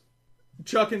happens.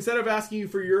 Chuck, instead of asking you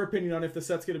for your opinion on if the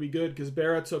set's going to be good, because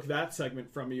Barra took that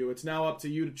segment from you, it's now up to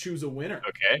you to choose a winner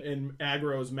in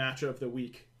Agro's match of the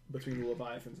week between the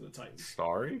Leviathans and the Titans.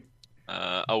 Sorry?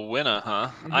 A winner, huh?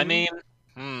 Mm-hmm. I mean,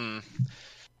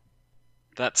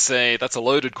 that's a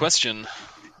loaded question.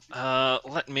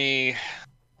 Let me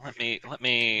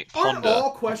ponder. Aren't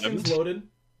all questions loaded?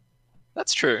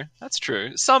 That's true.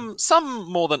 Some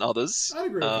more than others. I'd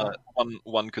agree with that.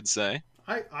 One could say.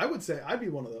 I would say I'd be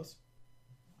one of those.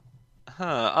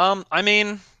 I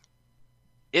mean,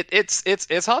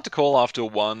 it's hard to call after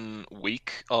 1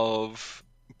 week of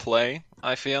play.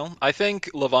 I think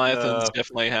Leviathans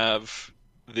definitely have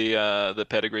the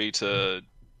pedigree to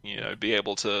be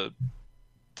able to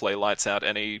play lights out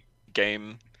any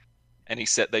game, any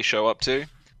set they show up to,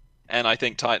 and I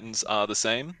think Titans are the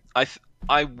same.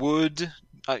 I would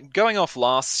going off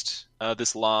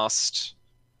this last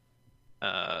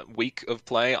week of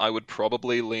play, I would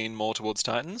probably lean more towards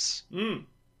Titans.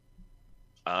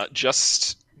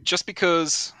 Just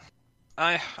because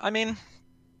I mean,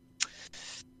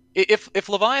 if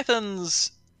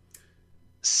Leviathans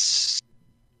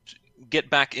get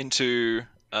back into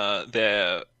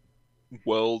their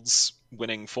Worlds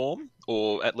winning form,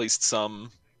 or at least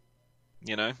some,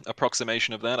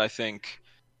 approximation of that, I think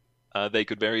they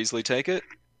could very easily take it.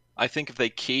 I think if they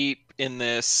keep in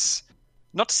this,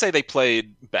 not to say they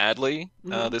played badly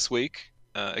this week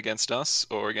against us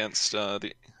or against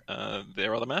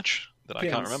their other match that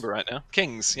Kings. I can't remember right now.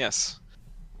 Kings, yes.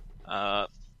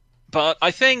 But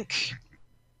I think,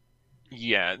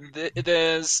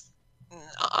 there's.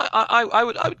 I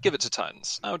would give it to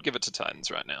Titans. I would give it to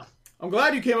Titans right now. I'm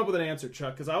glad you came up with an answer,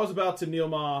 Chuck, because I was about to kneel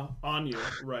ma on you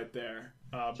right there.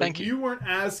 But Thank you. You weren't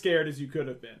as scared as you could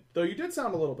have been, though you did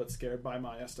sound a little bit scared by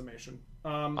my estimation.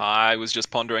 I was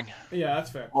just pondering. Yeah, that's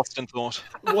fair. Lost in thought.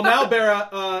 Well, now,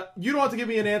 Barra, you don't have to give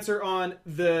me an answer on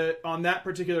that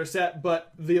particular set,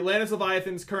 but the Atlantis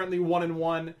Leviathans currently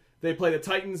 1-1. They play the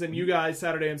Titans and you guys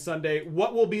Saturday and Sunday.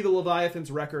 What will be the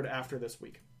Leviathans' record after this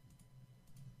week?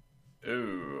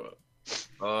 Ooh.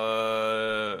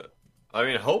 I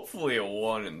mean, hopefully a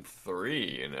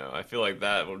 1-3, I feel like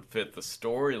that would fit the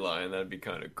storyline. That'd be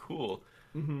kind of cool.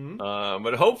 Mm-hmm.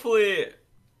 But hopefully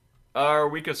our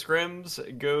week of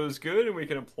scrims goes good and we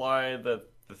can apply the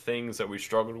things that we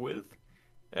struggled with.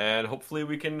 And hopefully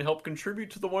we can help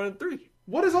contribute to the 1-3.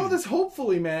 What is all this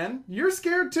hopefully, man? You're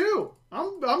scared too.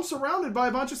 I'm surrounded by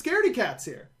a bunch of scaredy cats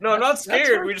here. No, I'm not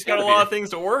scared. We just got a lot of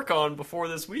things to work on before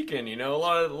this weekend, a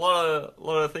lot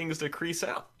of things to crease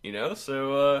out,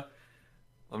 So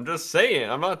I'm just saying,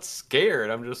 I'm not scared.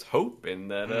 I'm just hoping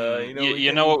that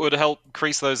what would help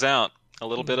crease those out? A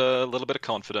little bit of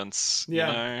confidence.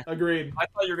 Yeah, agreed. I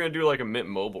thought you were gonna do like a Mint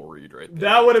Mobile read right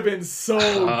there. That would have been so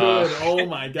good. Oh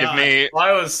my god!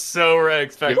 I was so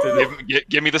expecting.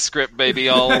 Give me the script, baby.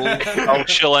 I'll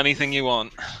chill anything you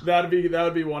want. That'd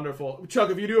be wonderful.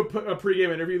 Chuck, if you do a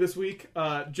pregame interview this week,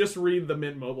 just read the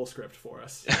Mint Mobile script for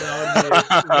us.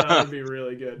 That would be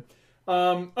really good.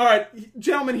 All right,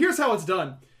 gentlemen. Here's how it's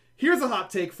done. Here's a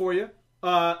hot take for you.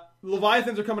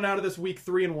 Leviathans are coming out of this week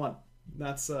 3-1.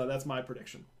 That's my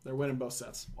prediction. They're winning both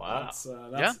sets. Wow.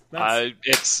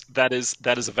 That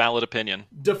is a valid opinion.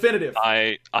 Definitive.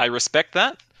 I respect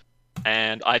that,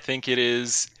 and I think it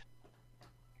is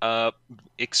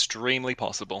extremely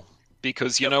possible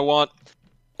because you know what?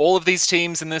 All of these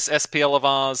teams in this SPL of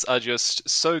ours are just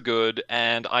so good,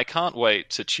 and I can't wait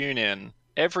to tune in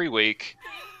every week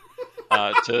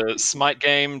to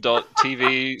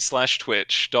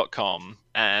smitegame.tv/twitch.com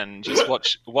and just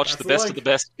watch the best of the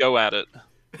best go at it.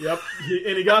 Yep,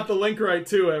 and he got the link right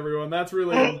too, everyone. That's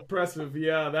really impressive.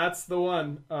 Yeah, that's the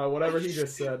one. Whatever he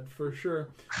just said, for sure.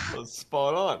 That's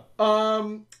spot on.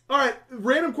 All right,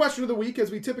 random question of the week,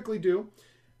 as we typically do.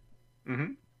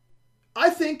 Mm-hmm. I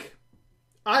think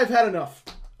I've had enough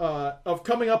of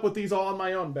coming up with these all on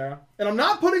my own, Barra. And I'm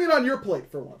not putting it on your plate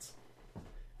for once.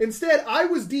 Instead, I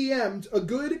was DM'd a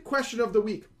good question of the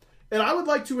week. And I would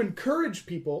like to encourage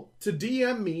people to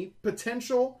DM me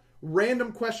potential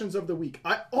random questions of the week.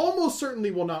 I almost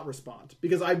certainly will not respond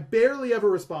because I barely ever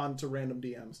respond to random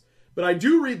DMs. But I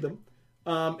do read them.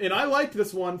 And I liked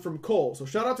this one from Cole. So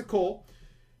shout out to Cole.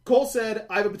 Cole said,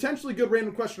 I have a potentially good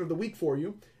random question of the week for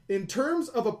you. In terms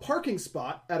of a parking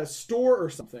spot at a store or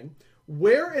something,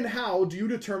 where and how do you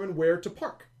determine where to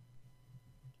park?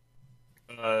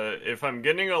 If I'm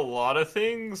getting a lot of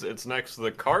things, it's next to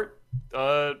the cart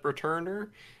returner.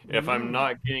 If I'm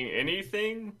not getting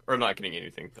anything,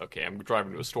 okay, I'm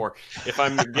driving to a store. If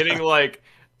I'm getting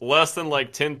less than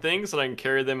 10 things, then I can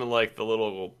carry them in the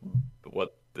little,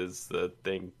 what is the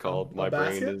thing called? My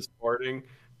brain is farting.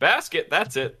 Basket,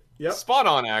 that's it. Yep. Spot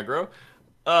on, aggro.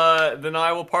 Then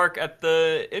I will park at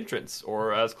the entrance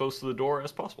or as close to the door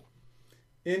as possible.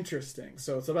 Interesting.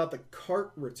 So it's about the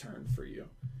cart return for you.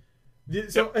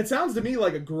 So It sounds to me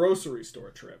like a grocery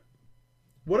store trip.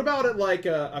 What about at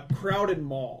a crowded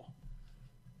mall?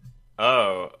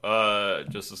 Oh,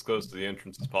 just as close to the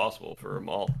entrance as possible for a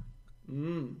mall.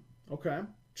 Okay.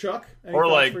 Chuck, any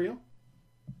thoughts for you?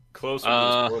 Closer to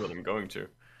the store that I'm going to.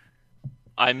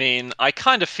 I mean, I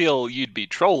kind of feel you'd be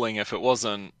trolling if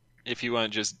you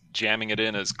weren't just jamming it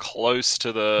in as close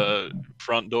to the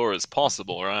front door as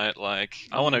possible, right?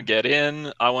 I want to get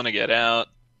in, I want to get out.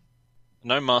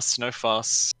 No muss, no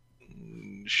fuss.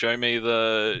 Show me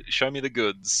the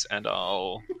goods, and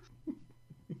I'll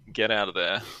get out of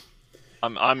there.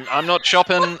 I'm not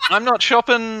shopping. I'm not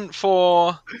shopping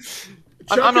for.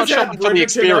 I'm not shopping for the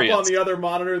experience. Up on the other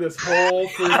monitor, this whole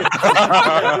freaking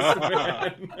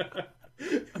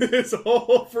this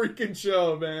whole freaking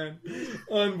show, man,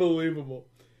 unbelievable.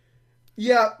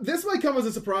 Yeah, this might come as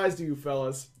a surprise to you,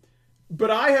 fellas, but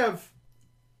I have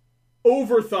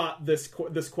overthought this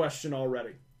question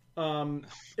already. And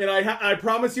I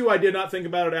promise you I did not think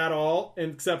about it at all,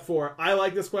 except for I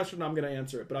like this question, I'm going to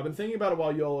answer it. But I've been thinking about it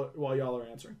while y'all are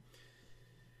answering.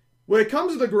 When it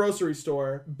comes to the grocery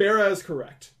store, Bera is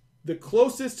correct. The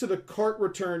closest to the cart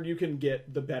return you can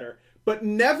get, the better. But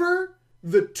never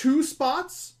the 2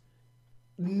 spots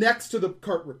next to the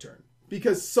cart return.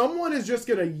 Because someone is just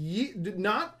going to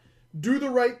not do the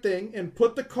right thing and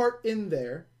put the cart in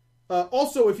there.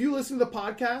 Also, if you listen to the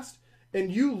podcast and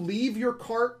you leave your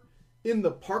cart in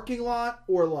the parking lot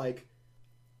or like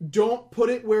don't put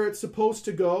it where it's supposed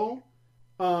to go,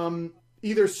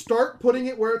 either start putting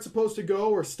it where it's supposed to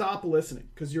go or stop listening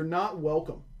because you're not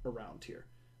welcome around here.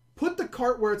 Put the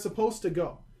cart where it's supposed to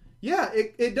go. Yeah,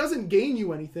 it doesn't gain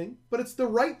you anything, but it's the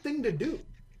right thing to do.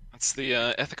 That's the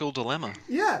ethical dilemma.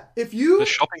 Yeah, the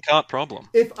shopping cart problem.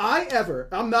 If I ever,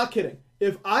 I'm not kidding,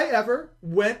 if I ever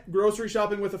went grocery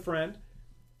shopping with a friend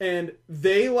and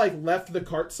they like left the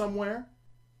cart somewhere,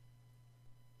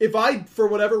 if I, for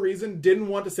whatever reason, didn't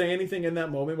want to say anything in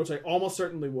that moment, which I almost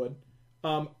certainly would,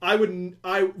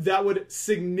 that would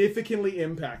significantly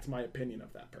impact my opinion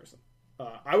of that person.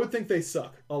 I would think they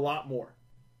suck a lot more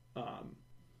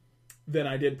than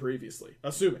I did previously,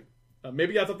 assuming.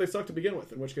 Maybe I thought they sucked to begin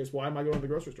with, in which case, why am I going to the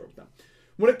grocery store with them?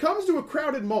 When it comes to a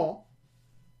crowded mall,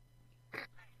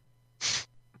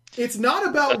 it's not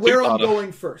about where I'm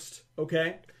going first,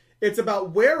 okay? It's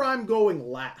about where I'm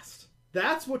going last.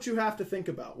 That's what you have to think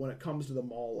about when it comes to the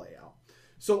mall layout.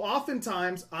 So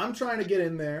oftentimes, I'm trying to get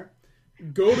in there,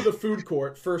 go to the food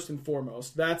court first and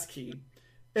foremost. That's key.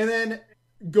 And then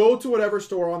go to whatever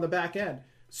store on the back end.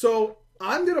 So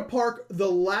I'm going to park the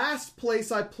last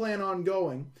place I plan on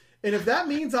going. And if that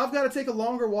means I've got to take a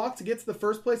longer walk to get to the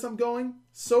first place I'm going,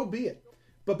 so be it.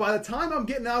 But by the time I'm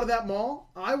getting out of that mall,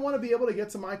 I want to be able to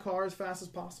get to my car as fast as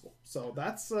possible. So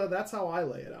that's how I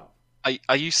lay it out.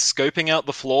 Are you scoping out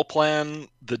the floor plan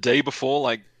the day before,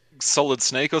 like Solid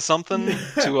Snake or something,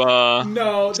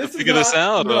 to figure this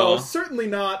out? No, certainly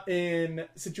not in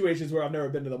situations where I've never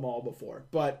been to the mall before.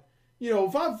 But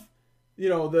if I've,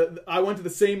 I went to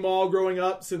the same mall growing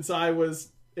up since I was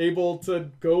able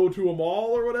to go to a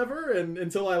mall or whatever, and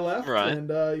until I left, right. And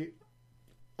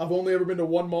I've only ever been to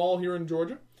one mall here in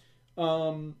Georgia,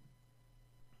 so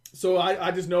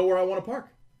I just know where I want to park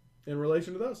in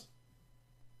relation to those.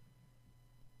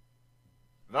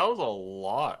 That was a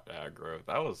lot, aggro.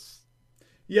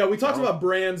 Yeah, we talked about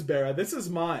brands, Bera. This is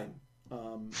mine.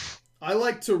 I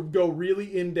like to go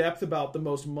really in depth about the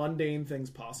most mundane things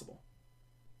possible.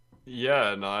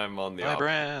 Yeah, and I'm on the my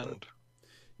brand. But...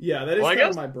 Yeah, that is kind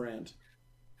of my brand.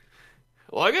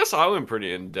 Well, I guess I went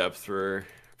pretty in depth for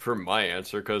my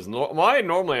answer because my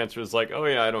normal answer is like, oh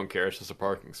yeah, I don't care, it's just a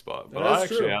parking spot. But I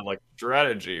actually had like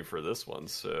strategy for this one.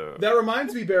 So that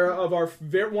reminds me, Bera, of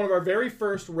one of our very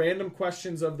first random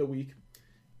questions of the week,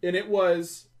 and it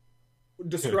was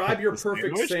describe your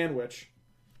perfect sandwich.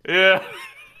 Yeah.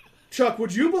 Chuck,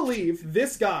 would you believe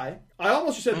this guy? I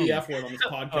almost just said the F word on this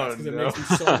podcast because it makes me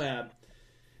so mad.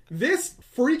 This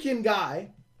freaking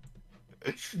guy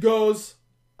goes,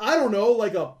 I don't know,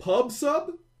 like a pub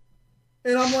sub?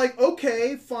 And I'm like,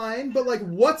 okay, fine, but like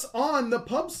what's on the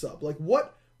pub sub? Like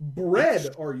what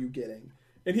bread are you getting?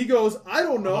 And he goes, I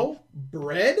don't know,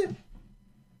 bread?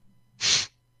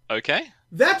 Okay.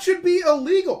 That should be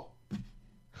illegal.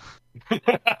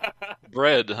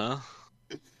 Bread, huh?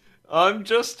 I'm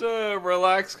just a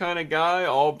relaxed kind of guy.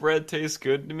 All bread tastes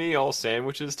good to me. All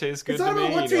sandwiches taste good to me. It's not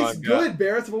about what tastes good,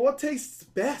 Bear. It's about what tastes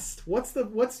best.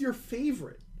 What's your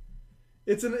favorite?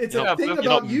 It's a thing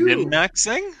about you.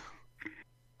 Min-maxing?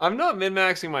 I'm not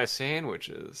min-maxing my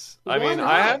sandwiches. Why not?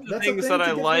 I have the things that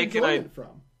I like and I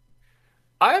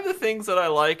have the things that I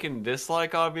like and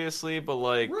dislike, obviously, but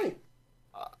like right.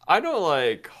 I don't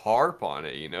like harp on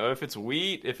it, if it's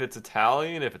wheat, if it's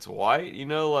Italian, if it's white,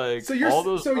 like all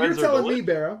those. So you're telling me,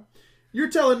 Bera, you're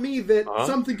telling me that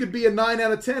something could be a 9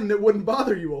 out of 10 that wouldn't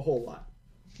bother you a whole lot,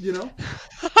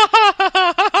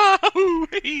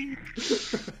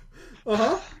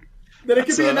 That it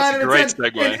could be a 9 out of 10,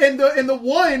 and the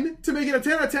one to make it a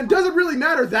 10 out of 10 doesn't really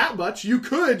matter that much. You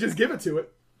could just give it to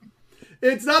it.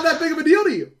 It's not that big of a deal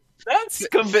to you. That's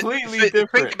completely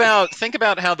different. Think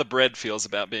about how the bread feels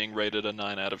about being rated a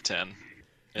 9 out of 10.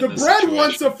 The bread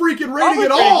wants a freaking rating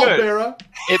at all, Bera.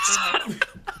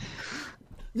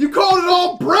 You called it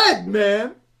all bread,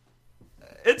 man.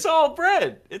 It's all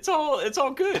bread. It's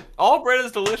all good. All bread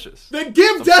is delicious. Then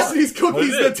give Destiny's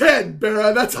Cookies the 10,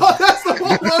 Bera. That's the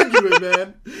whole argument,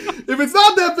 man. If it's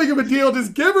not that big of a deal,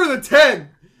 just give her the 10.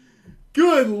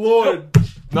 Good Lord.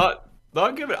 Not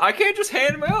give it. I can't just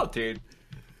hand them out, dude.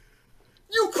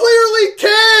 You clearly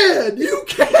can! You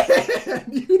can!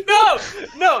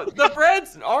 No, No, the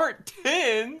breads aren't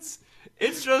tins.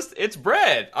 It's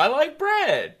bread. I like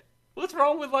bread. What's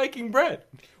wrong with liking bread?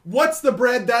 What's the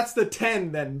bread that's the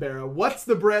 10 then, Barra? What's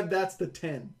the bread that's the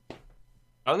 10? I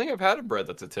don't think I've had a bread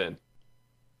that's a 10.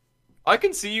 I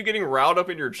can see you getting riled up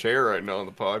in your chair right now on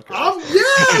the podcast.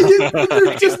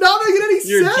 You're just not making any sense.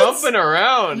 You're jumping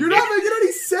around. You're not making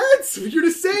any sense. You're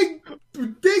just saying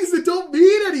things that don't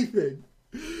mean anything.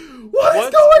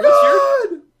 What's going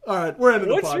on? All right, we're ending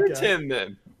the podcast. What's your 10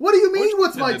 then? What do you mean,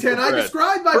 what's my 10? I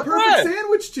described my perfect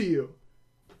sandwich to you.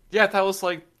 Yeah, that was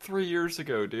like 3 years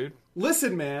ago, dude.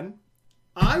 Listen, man.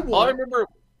 I remember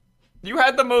you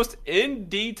had the most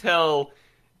in-detail,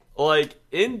 like,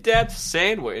 in-depth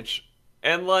sandwich,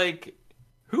 and, like,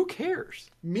 who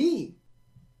cares? Me.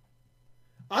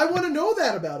 I want to know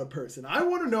that about a person. I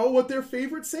want to know what their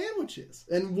favorite sandwich is.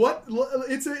 And what,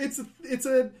 it's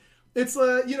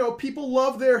a, you know, people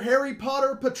love their Harry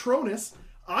Potter Patronus.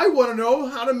 I want to know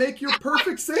how to make your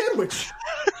perfect sandwich.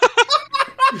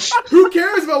 Who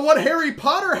cares about what Harry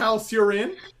Potter house you're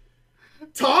in?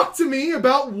 Talk to me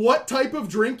about what type of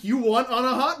drink you want on a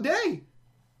hot day.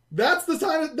 That's the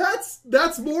time.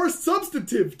 That's more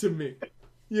substantive to me.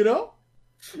 You know,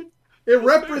 it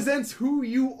represents who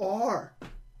you are.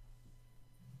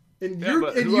 And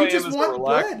you just want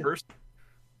bread. Person.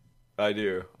 I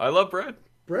do. I love bread.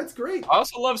 Bread's great. I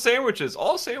also love sandwiches.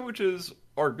 All sandwiches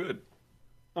are good.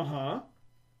 Uh-huh.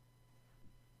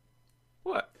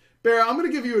 What? Bear, I'm going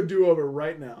to give you a do-over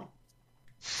right now.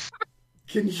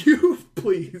 Can you,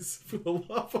 please, for the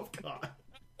love of God,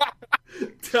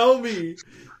 tell me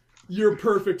your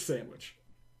perfect sandwich?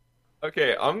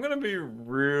 Okay, I'm going to be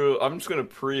real. I'm just going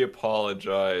to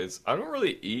pre-apologize. I don't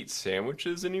really eat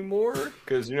sandwiches anymore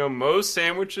because, you know, most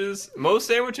sandwiches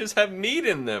have meat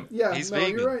in them. Yeah,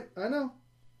 you're right. I know.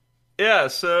 Yeah,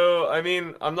 so, I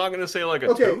mean, I'm not going to say like a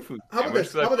tofu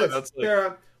sandwich. How about this?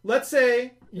 Sarah, let's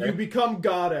say you become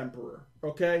God Emperor,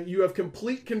 okay? You have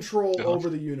complete control over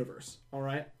the universe, all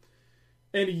right?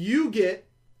 And you get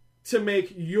to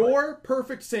make your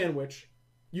perfect sandwich.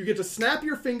 You get to snap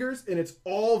your fingers, and it's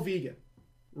all vegan,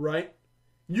 right?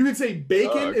 You can say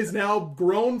bacon is now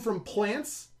grown from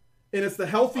plants, and it's the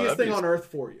healthiest thing on earth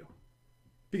for you.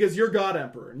 Because you're God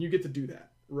Emperor, and you get to do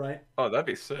that, right? Oh, that'd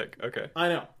be sick. Okay. I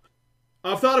know.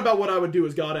 I've thought about what I would do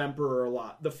as God Emperor a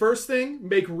lot. The first thing,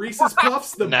 make Reese's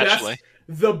Puffs the best,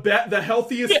 the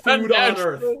healthiest food on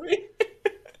earth.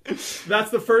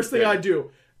 That's the first thing I do.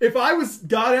 If I was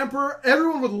God Emperor,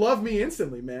 everyone would love me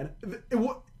instantly, man.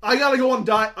 I gotta go on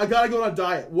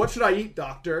diet. What should I eat,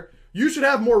 doctor? You should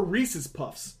have more Reese's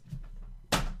Puffs.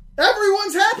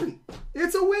 Everyone's happy.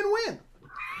 It's a win-win.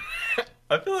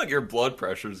 I feel like your blood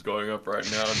pressure is going up right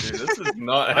now, dude. This is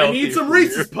not healthy. I need some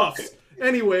Reese's Puffs.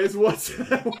 Anyways,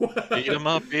 Eat them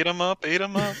up, eat them up, eat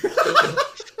them up.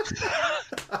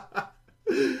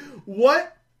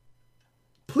 What?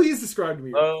 Please describe to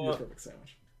me your perfect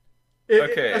sandwich.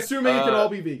 Assuming it can all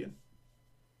be vegan.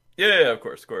 Yeah, of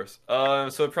course. So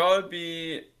it'd probably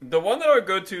be the one that I would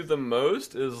go to the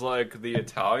most is like the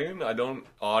Italian. I don't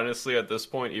honestly at this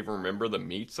point even remember the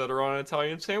meats that are on an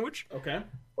Italian sandwich. Okay.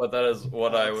 But that is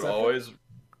what I would always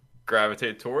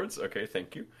gravitate towards. Okay,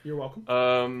 thank you. You're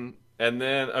welcome. And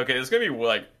then it's gonna be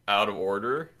like out of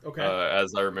order. Okay.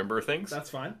 As I remember things.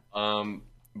 That's fine.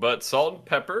 But salt and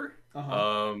pepper.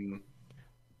 Uh-huh.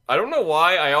 I don't know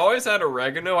why. I always add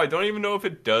oregano. I don't even know if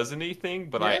it does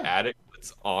anything, but I add it.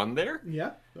 It's on there.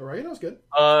 Yeah, oregano's good.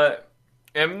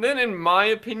 And then in my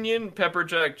opinion, pepper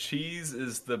jack cheese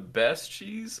is the best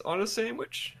cheese on a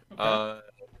sandwich. Okay.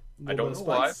 I don't know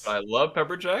why, but I love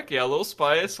pepper jack. Yeah, a little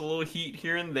spice, a little heat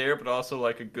here and there, but also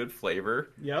like a good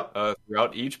flavor. Yep.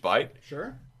 Throughout each bite.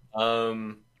 Sure.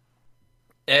 I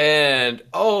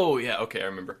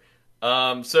remember.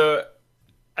 So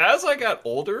as I got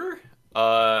older,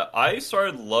 I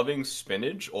started loving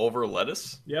spinach over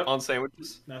lettuce on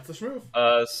sandwiches. That's the smooth.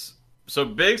 So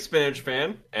big spinach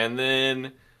fan, and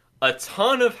then a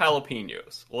ton of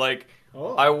jalapenos. Like,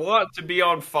 I want to be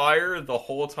on fire the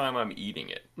whole time I'm eating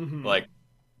it. Mm-hmm. Like,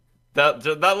 that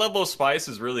level of spice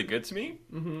is really good to me.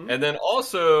 Mm-hmm. And then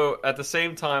also, at the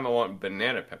same time, I want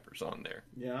banana peppers on there.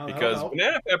 Yeah, because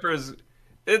banana peppers...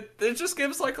 It just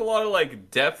gives like a lot of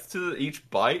like depth to each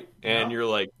bite, and you're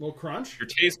like a little crunch. Your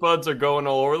taste buds are going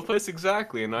all over the place.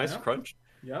 Exactly, a nice crunch.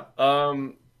 Yeah.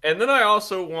 And then I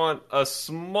also want a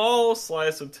small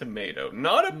slice of tomato,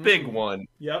 not a big one.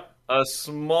 Yep. A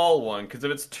small one, because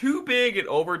if it's too big, it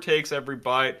overtakes every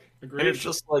bite, Agreed. and it's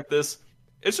just like this.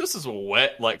 It's just this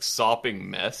wet, like sopping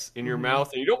mess in your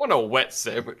mouth, and you don't want a wet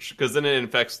sandwich because then it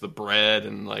infects the bread,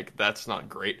 and like that's not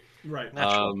great. Right.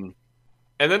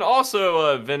 And then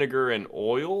also vinegar and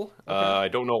oil. Okay. I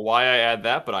don't know why I add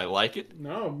that, but I like it.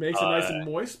 No, it makes it nice and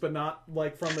moist, but not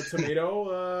like from a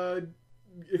tomato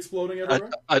exploding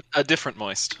everywhere. A different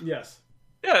moist. Yes.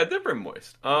 Yeah, a different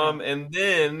moist. And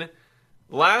then,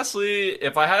 lastly,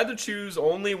 if I had to choose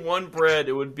only one bread,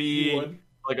 it would be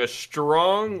like a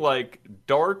strong, like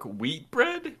dark wheat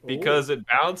bread because it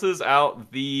balances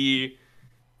out the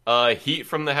heat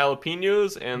from the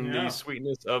jalapenos and the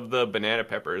sweetness of the banana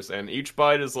peppers. And each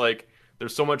bite is like,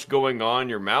 there's so much going on in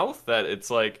your mouth that it's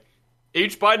like,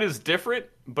 each bite is different,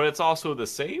 but it's also the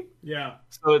same. Yeah.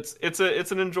 So it's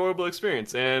an enjoyable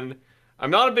experience. And I'm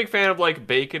not a big fan of like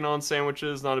bacon on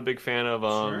sandwiches. Not a big fan of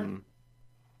I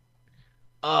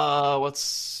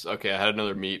had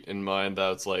another meat in mind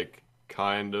that's like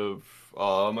kind of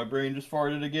my brain just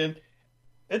farted again.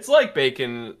 It's like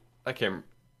bacon. I can't.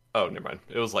 Oh, never mind.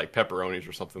 It was like pepperonis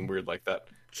or something weird like that.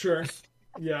 Sure.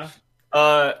 Yeah.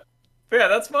 But yeah,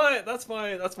 that's my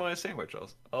sandwich.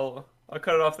 I'll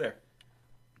cut it off there.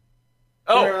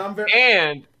 Oh,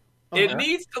 and it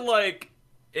needs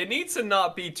to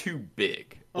not be too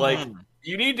big. Like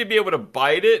you need to be able to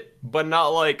bite it, but not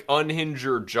like unhinge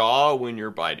your jaw when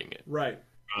you're biting it. Right.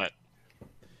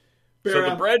 So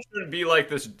the bread shouldn't be like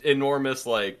this enormous,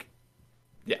 like,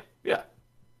 yeah.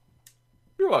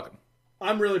 You're welcome.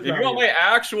 I'm really proud of you. If you want my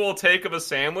actual take of a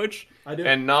sandwich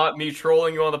and not me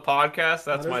trolling you on the podcast,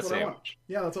 that's my sandwich.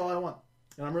 Yeah, that's all I want.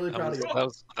 And I'm really proud of you.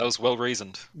 That was well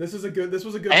reasoned. This was a good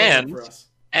moment for us.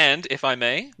 And if I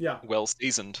may, well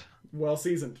seasoned. Well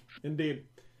seasoned, indeed.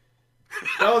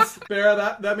 That was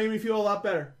Barra. That made me feel a lot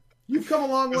better. You've come a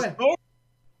long way.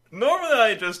 Normally,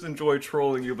 I just enjoy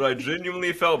trolling you, but I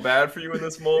genuinely felt bad for you in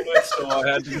this moment, so I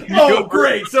had to. Oh,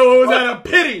 great! So it was out of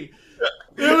pity.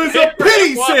 It was a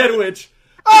pity sandwich.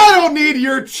 I don't need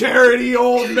your charity,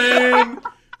 old man.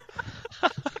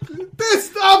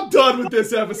 I'm done with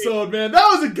this episode, man. That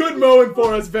was a good moment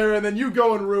for us, Vera, and then you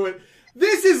go and ruin it.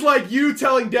 This is like you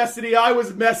telling Destiny I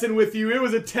was messing with you. It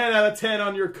was a 10 out of 10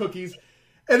 on your cookies.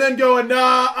 And then going,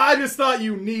 nah, I just thought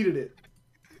you needed it.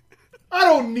 I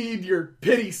don't need your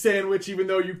pity sandwich, even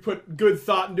though you put good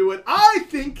thought into it. I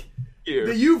think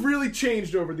that you've really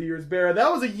changed over the years, Barra.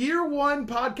 That was a year one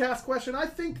podcast question. I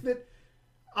think that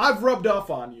I've rubbed off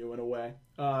on you in a way.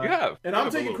 You have. And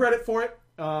I'm taking credit for it.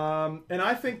 And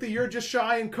I think that you're just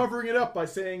shy and covering it up by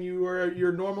saying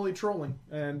you're normally trolling.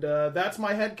 And that's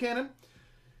my headcanon.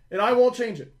 And I won't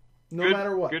change it, no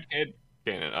matter what. Good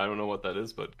headcanon. I don't know what that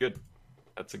is, but good.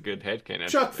 That's a good headcanon.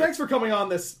 Chuck, thanks for coming on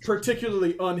this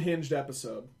particularly unhinged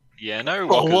episode. Yeah, no. A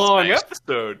long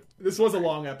episode. This was a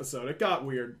long episode. It got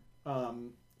weird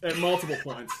at multiple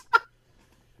points.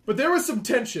 But there was some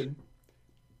tension.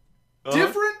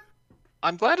 Different.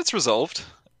 I'm glad it's resolved,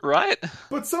 right?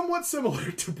 But somewhat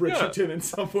similar to Bridgerton in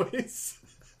some ways.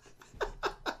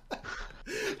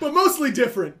 But mostly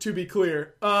different, to be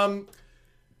clear.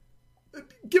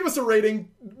 Give us a rating.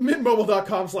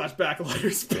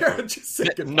 mintmobile.com/backliners. Just say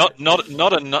goodbye. Not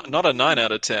a 9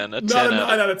 out of 10. Not a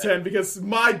 9 out of 10, because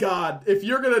my God, if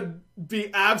you're gonna be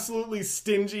absolutely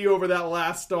stingy over that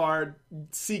last star,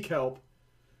 seek help.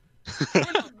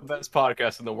 The best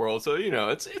podcast in the world, so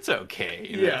it's okay.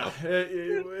 You know?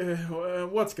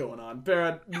 What's going on,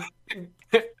 Barrett?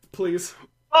 Please.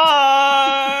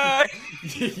 Bye.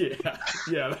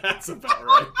 yeah, that's about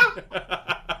right.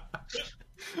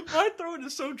 My throat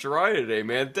is so dry today,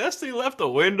 man. Destiny left the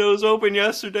windows open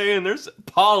yesterday, and there's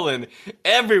pollen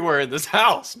everywhere in this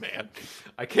house, man.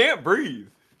 I can't breathe.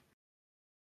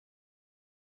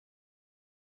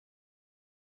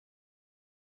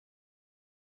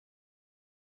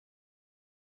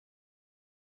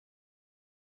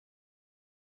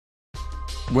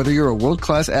 Whether you're a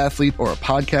world-class athlete or a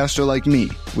podcaster like me,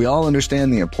 we all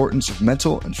understand the importance of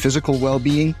mental and physical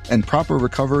well-being and proper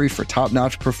recovery for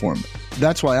top-notch performance.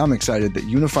 That's why I'm excited that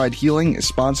Unified Healing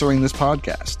is sponsoring this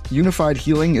podcast. Unified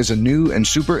Healing is a new and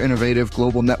super innovative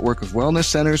global network of wellness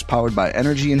centers powered by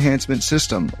Energy Enhancement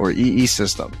System, or EE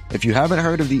System. If you haven't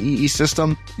heard of the EE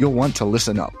System, you'll want to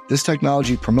listen up. This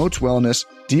technology promotes wellness,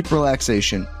 deep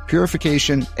relaxation,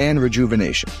 purification, and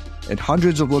rejuvenation. At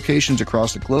hundreds of locations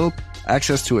across the globe,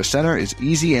 access to a center is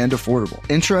easy and affordable.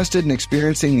 Interested in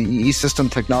experiencing the EE System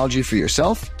technology for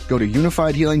yourself? Go to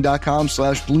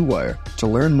unifiedhealing.com/bluewire to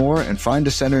learn more and find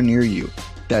a center near you.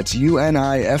 That's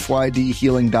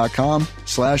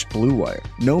unifydhealing.com/bluewire.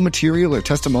 No material or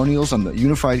testimonials on the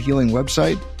Unified Healing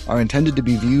website are intended to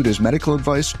be viewed as medical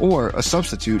advice or a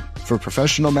substitute for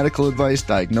professional medical advice,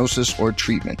 diagnosis, or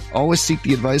treatment. Always seek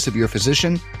the advice of your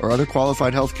physician or other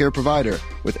qualified healthcare provider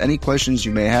with any questions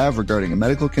you may have regarding a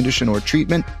medical condition or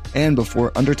treatment and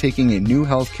before undertaking a new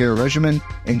healthcare regimen,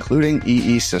 including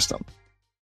EE System.